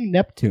 King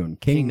Neptune.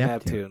 King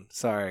Neptune.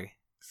 Sorry,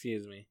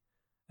 excuse me.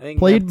 I think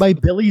played by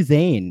Billy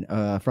Zane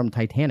from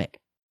Titanic.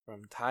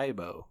 From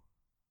Tybo.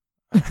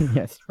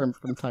 Yes, from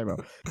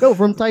Tybo. No,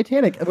 from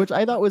Titanic, which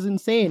I thought was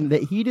insane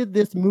that he did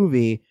this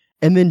movie.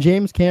 And then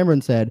James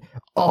Cameron said,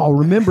 "Oh,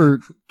 remember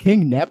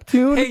King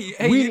Neptune? We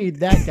need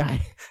that guy."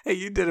 Hey,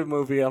 you did a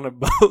movie on a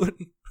boat.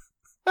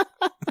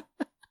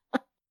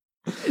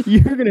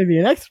 You're going to be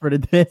an expert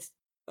at this.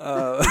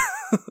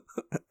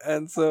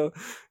 And so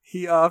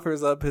he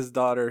offers up his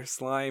daughter,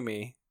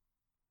 Slimy.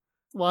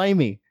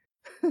 To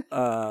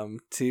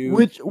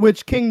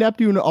which King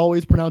Neptune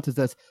always pronounces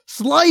as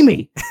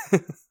Slimy.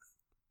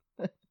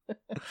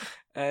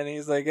 And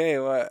he's like, "Hey,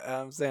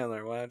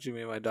 Sandler, why don't you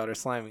meet my daughter,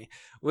 Slimy?"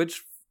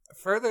 Which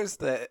furthers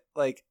the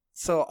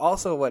so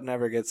also what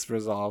never gets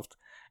resolved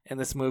in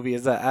this movie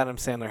is that Adam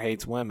Sandler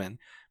hates women,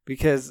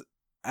 because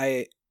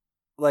I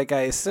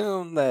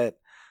assume that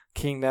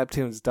King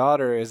Neptune's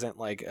daughter isn't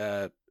like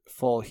a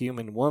full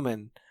human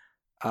woman,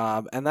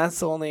 and that's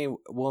the only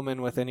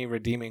woman with any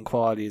redeeming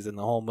qualities in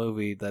the whole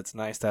movie that's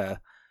nice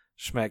to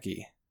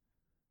Schmecky.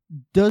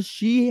 Does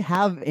she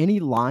have any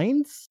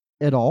lines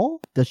at all?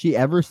 Does she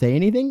ever say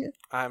anything?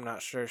 I'm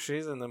not sure.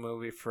 She's in the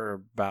movie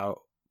for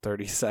about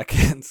 30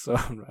 seconds, so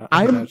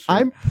I'm not sure.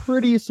 I'm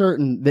pretty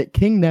certain that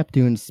King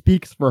Neptune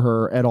speaks for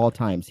her at all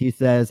times. He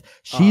says,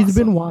 "She's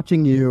been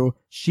watching you.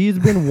 She's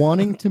been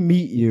wanting to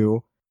meet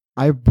you.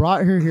 I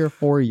brought her here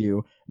for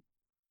you."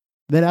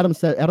 Then Adam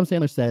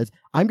Sandler says,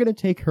 "I'm going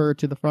to take her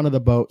to the front of the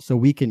boat so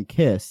we can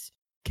kiss."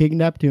 King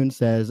Neptune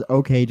says,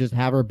 "Okay, just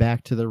have her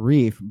back to the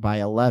reef by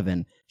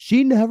 11.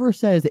 She never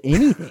says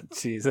anything.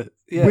 Jesus.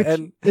 Yeah,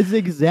 which is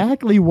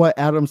exactly what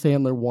Adam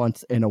Sandler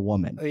wants in a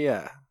woman.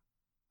 Yeah.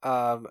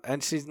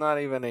 And she's not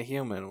even a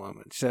human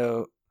woman,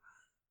 so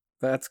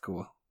that's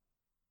cool.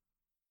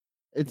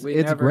 It's We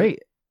it's never- great.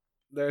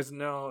 There's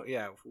no,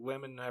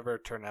 women never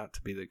turn out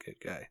to be the good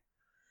guy.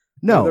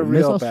 No, the Miss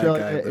real bad guy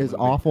Australia of the is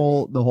movie.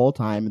 awful the whole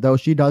time, though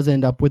she does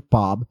end up with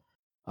Bob,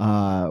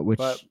 which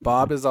But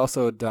Bob is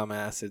also a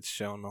dumbass. It's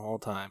shown the whole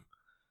time.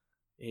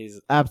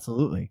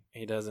 absolutely.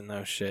 He doesn't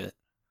know shit.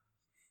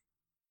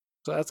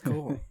 So that's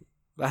cool.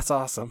 That's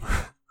awesome.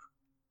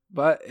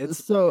 But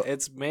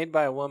it's made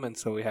by a woman,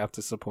 so we have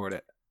to support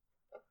it.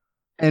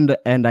 And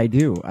I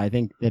do. I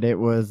think that it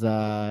was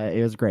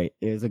great.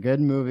 It was a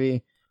good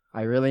movie.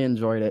 I really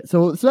enjoyed it.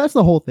 So that's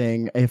the whole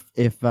thing.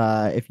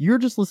 If you're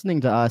just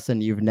listening to us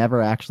and you've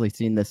never actually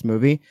seen this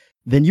movie,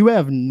 then you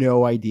have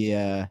no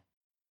idea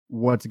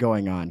what's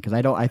going on, because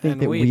I think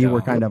And that we we were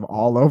don't. kind of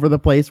all over the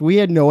place. We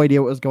had no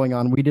idea what was going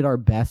on. We did our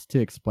best to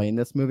explain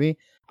this movie.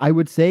 I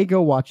would say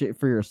go watch it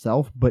for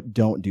yourself, but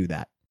don't do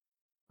that.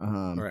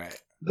 Right.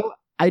 Though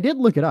I did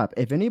look it up.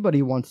 If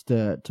anybody wants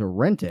to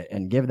rent it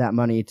and give that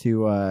money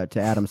to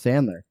Adam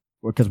Sandler,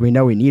 because we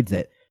know he needs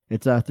it,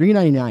 it's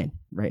 $3.99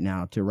 right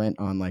now to rent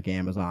on like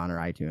Amazon or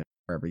iTunes,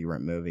 wherever you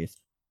rent movies.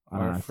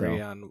 Or free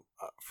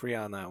so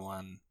on that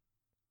one.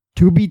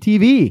 Tubi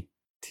TV.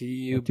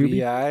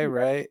 TUBI,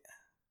 right?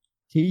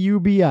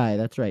 TUBI.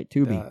 That's right.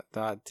 Tubi.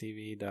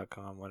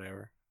 .tv.com,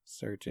 whatever.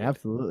 Search it.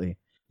 Absolutely.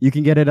 You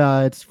can get it.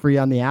 It's free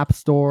on the App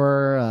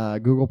Store,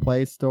 Google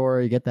Play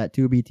Store. You get that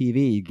Tubi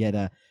TV. You get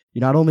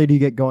not only do you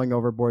get Going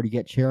Overboard, you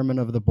get Chairman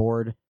of the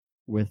Board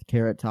with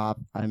Carrot Top.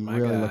 I'm My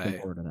really guy. looking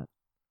forward to that.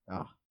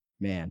 Oh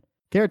man,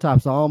 Carrot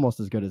Top's almost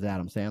as good as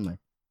Adam Sandler.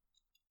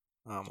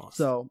 Almost.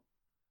 So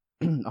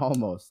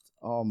almost.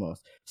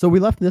 So we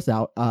left this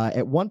out.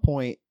 At one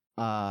point,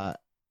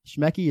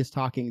 Schmecky is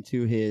talking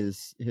to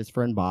his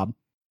friend Bob.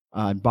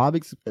 Bob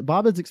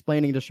is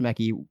explaining to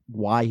Schmecky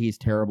why he's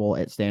terrible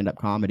at stand-up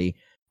comedy.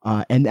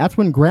 And that's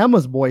when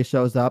Grandma's Boy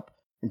shows up.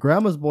 And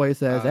Grandma's Boy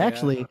says,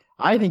 actually,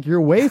 I think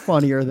you're way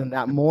funnier than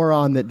that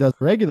moron that does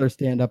regular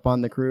stand-up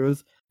on the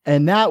cruise.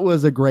 And that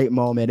was a great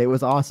moment. It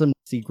was awesome to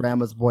see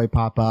Grandma's Boy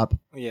pop up.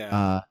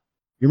 Yeah.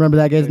 You remember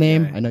that guy's Good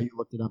name? guy. I know you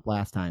looked it up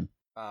last time.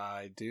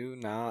 I do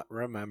not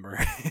remember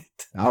it.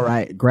 All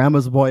right,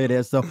 Grandma's Boy it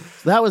is. So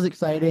that was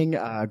exciting.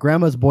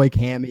 Grandma's Boy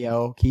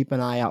cameo. Keep an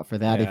eye out for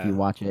that if you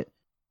watch it.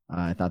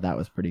 I thought that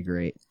was pretty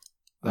great.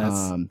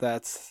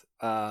 That's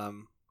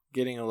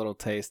getting a little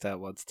taste at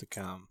what's to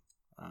come.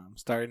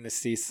 Starting to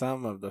see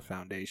some of the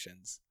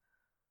foundations.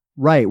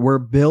 Right, we're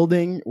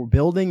building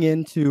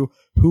into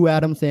who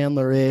Adam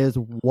Sandler is,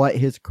 what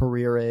his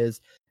career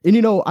is.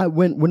 And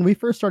when we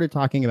first started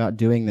talking about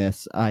doing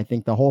this, I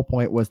think the whole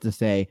point was to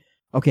say,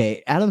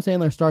 okay, Adam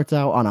Sandler starts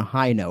out on a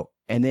high note,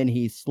 and then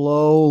he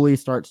slowly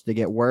starts to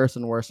get worse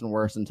and worse and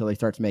worse until he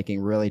starts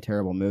making really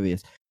terrible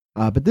movies.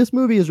 But this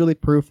movie is really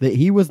proof that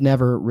he was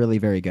never really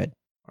very good.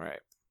 Right.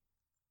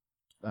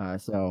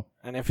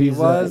 And if he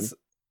was,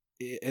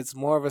 it's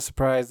more of a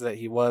surprise that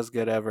he was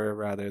good ever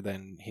rather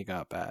than he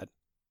got bad.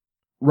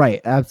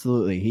 Right,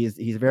 absolutely.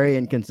 He's very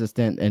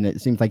inconsistent, and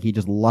it seems like he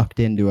just lucked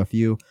into a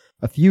few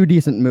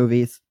decent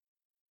movies,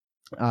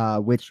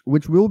 which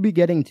we'll be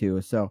getting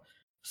to.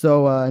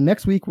 So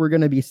next week we're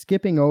going to be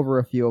skipping over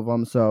a few of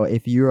them. So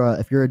if you're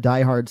a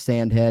diehard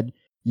Sandhead,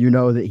 you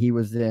know that he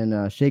was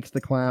in Shakes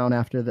the Clown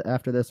after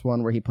this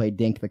one, where he played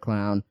Dink the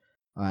Clown.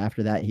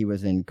 After that, he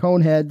was in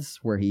Coneheads,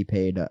 where he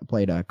played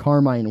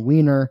Carmine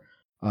Wiener,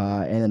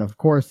 and then of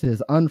course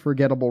his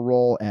unforgettable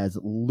role as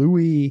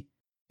Louis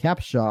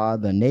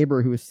Capshaw, the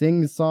neighbor who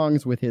sings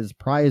songs with his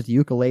prized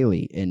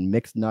ukulele in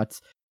Mixed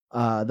Nuts.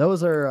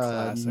 Those are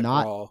Classic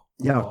not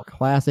role.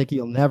 Classic.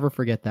 You'll never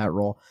forget that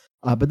role.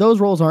 But those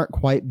roles aren't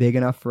quite big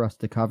enough for us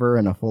to cover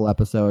in a full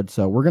episode,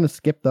 so we're gonna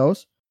skip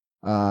those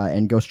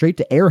and go straight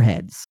to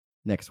Airheads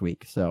next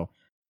week. So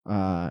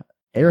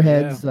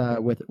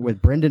Airheads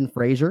with Brendan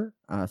Fraser.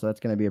 So that's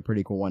gonna be a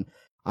pretty cool one.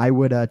 I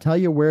would tell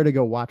you where to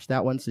go watch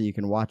that one so you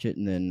can watch it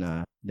and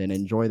then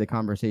enjoy the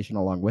conversation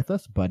along with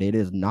us. But it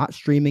is not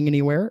streaming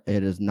anywhere.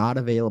 It is not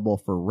available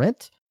for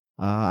rent.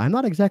 I'm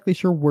not exactly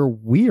sure where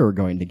we are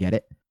going to get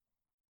it,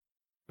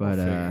 but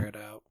We'll figure it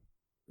out.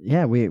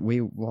 Yeah, we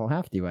will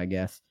have to, I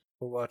guess.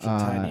 We'll watch a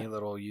tiny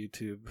little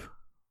YouTube.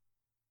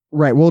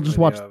 Right, we'll just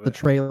video watch of the it.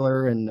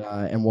 trailer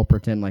and we'll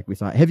pretend like we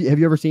saw it. Have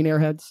you ever seen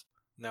Airheads?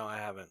 No, I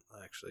haven't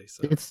actually.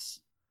 So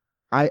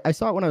I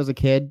saw it when I was a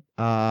kid.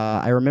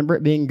 I remember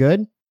it being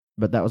good,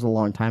 but that was a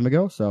long time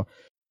ago. So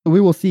we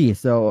will see.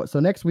 So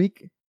next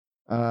week,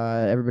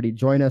 everybody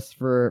join us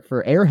for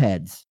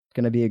Airheads. It's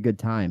gonna be a good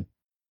time.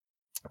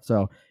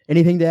 So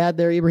anything to add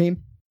there,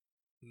 Ibrahim?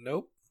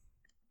 Nope.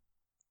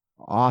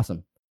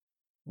 Awesome.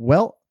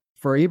 Well,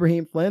 for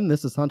Ibrahim Flynn,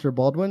 this is Hunter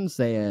Baldwin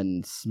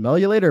saying, "Smell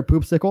you later,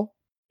 poopsicle."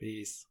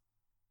 Peace.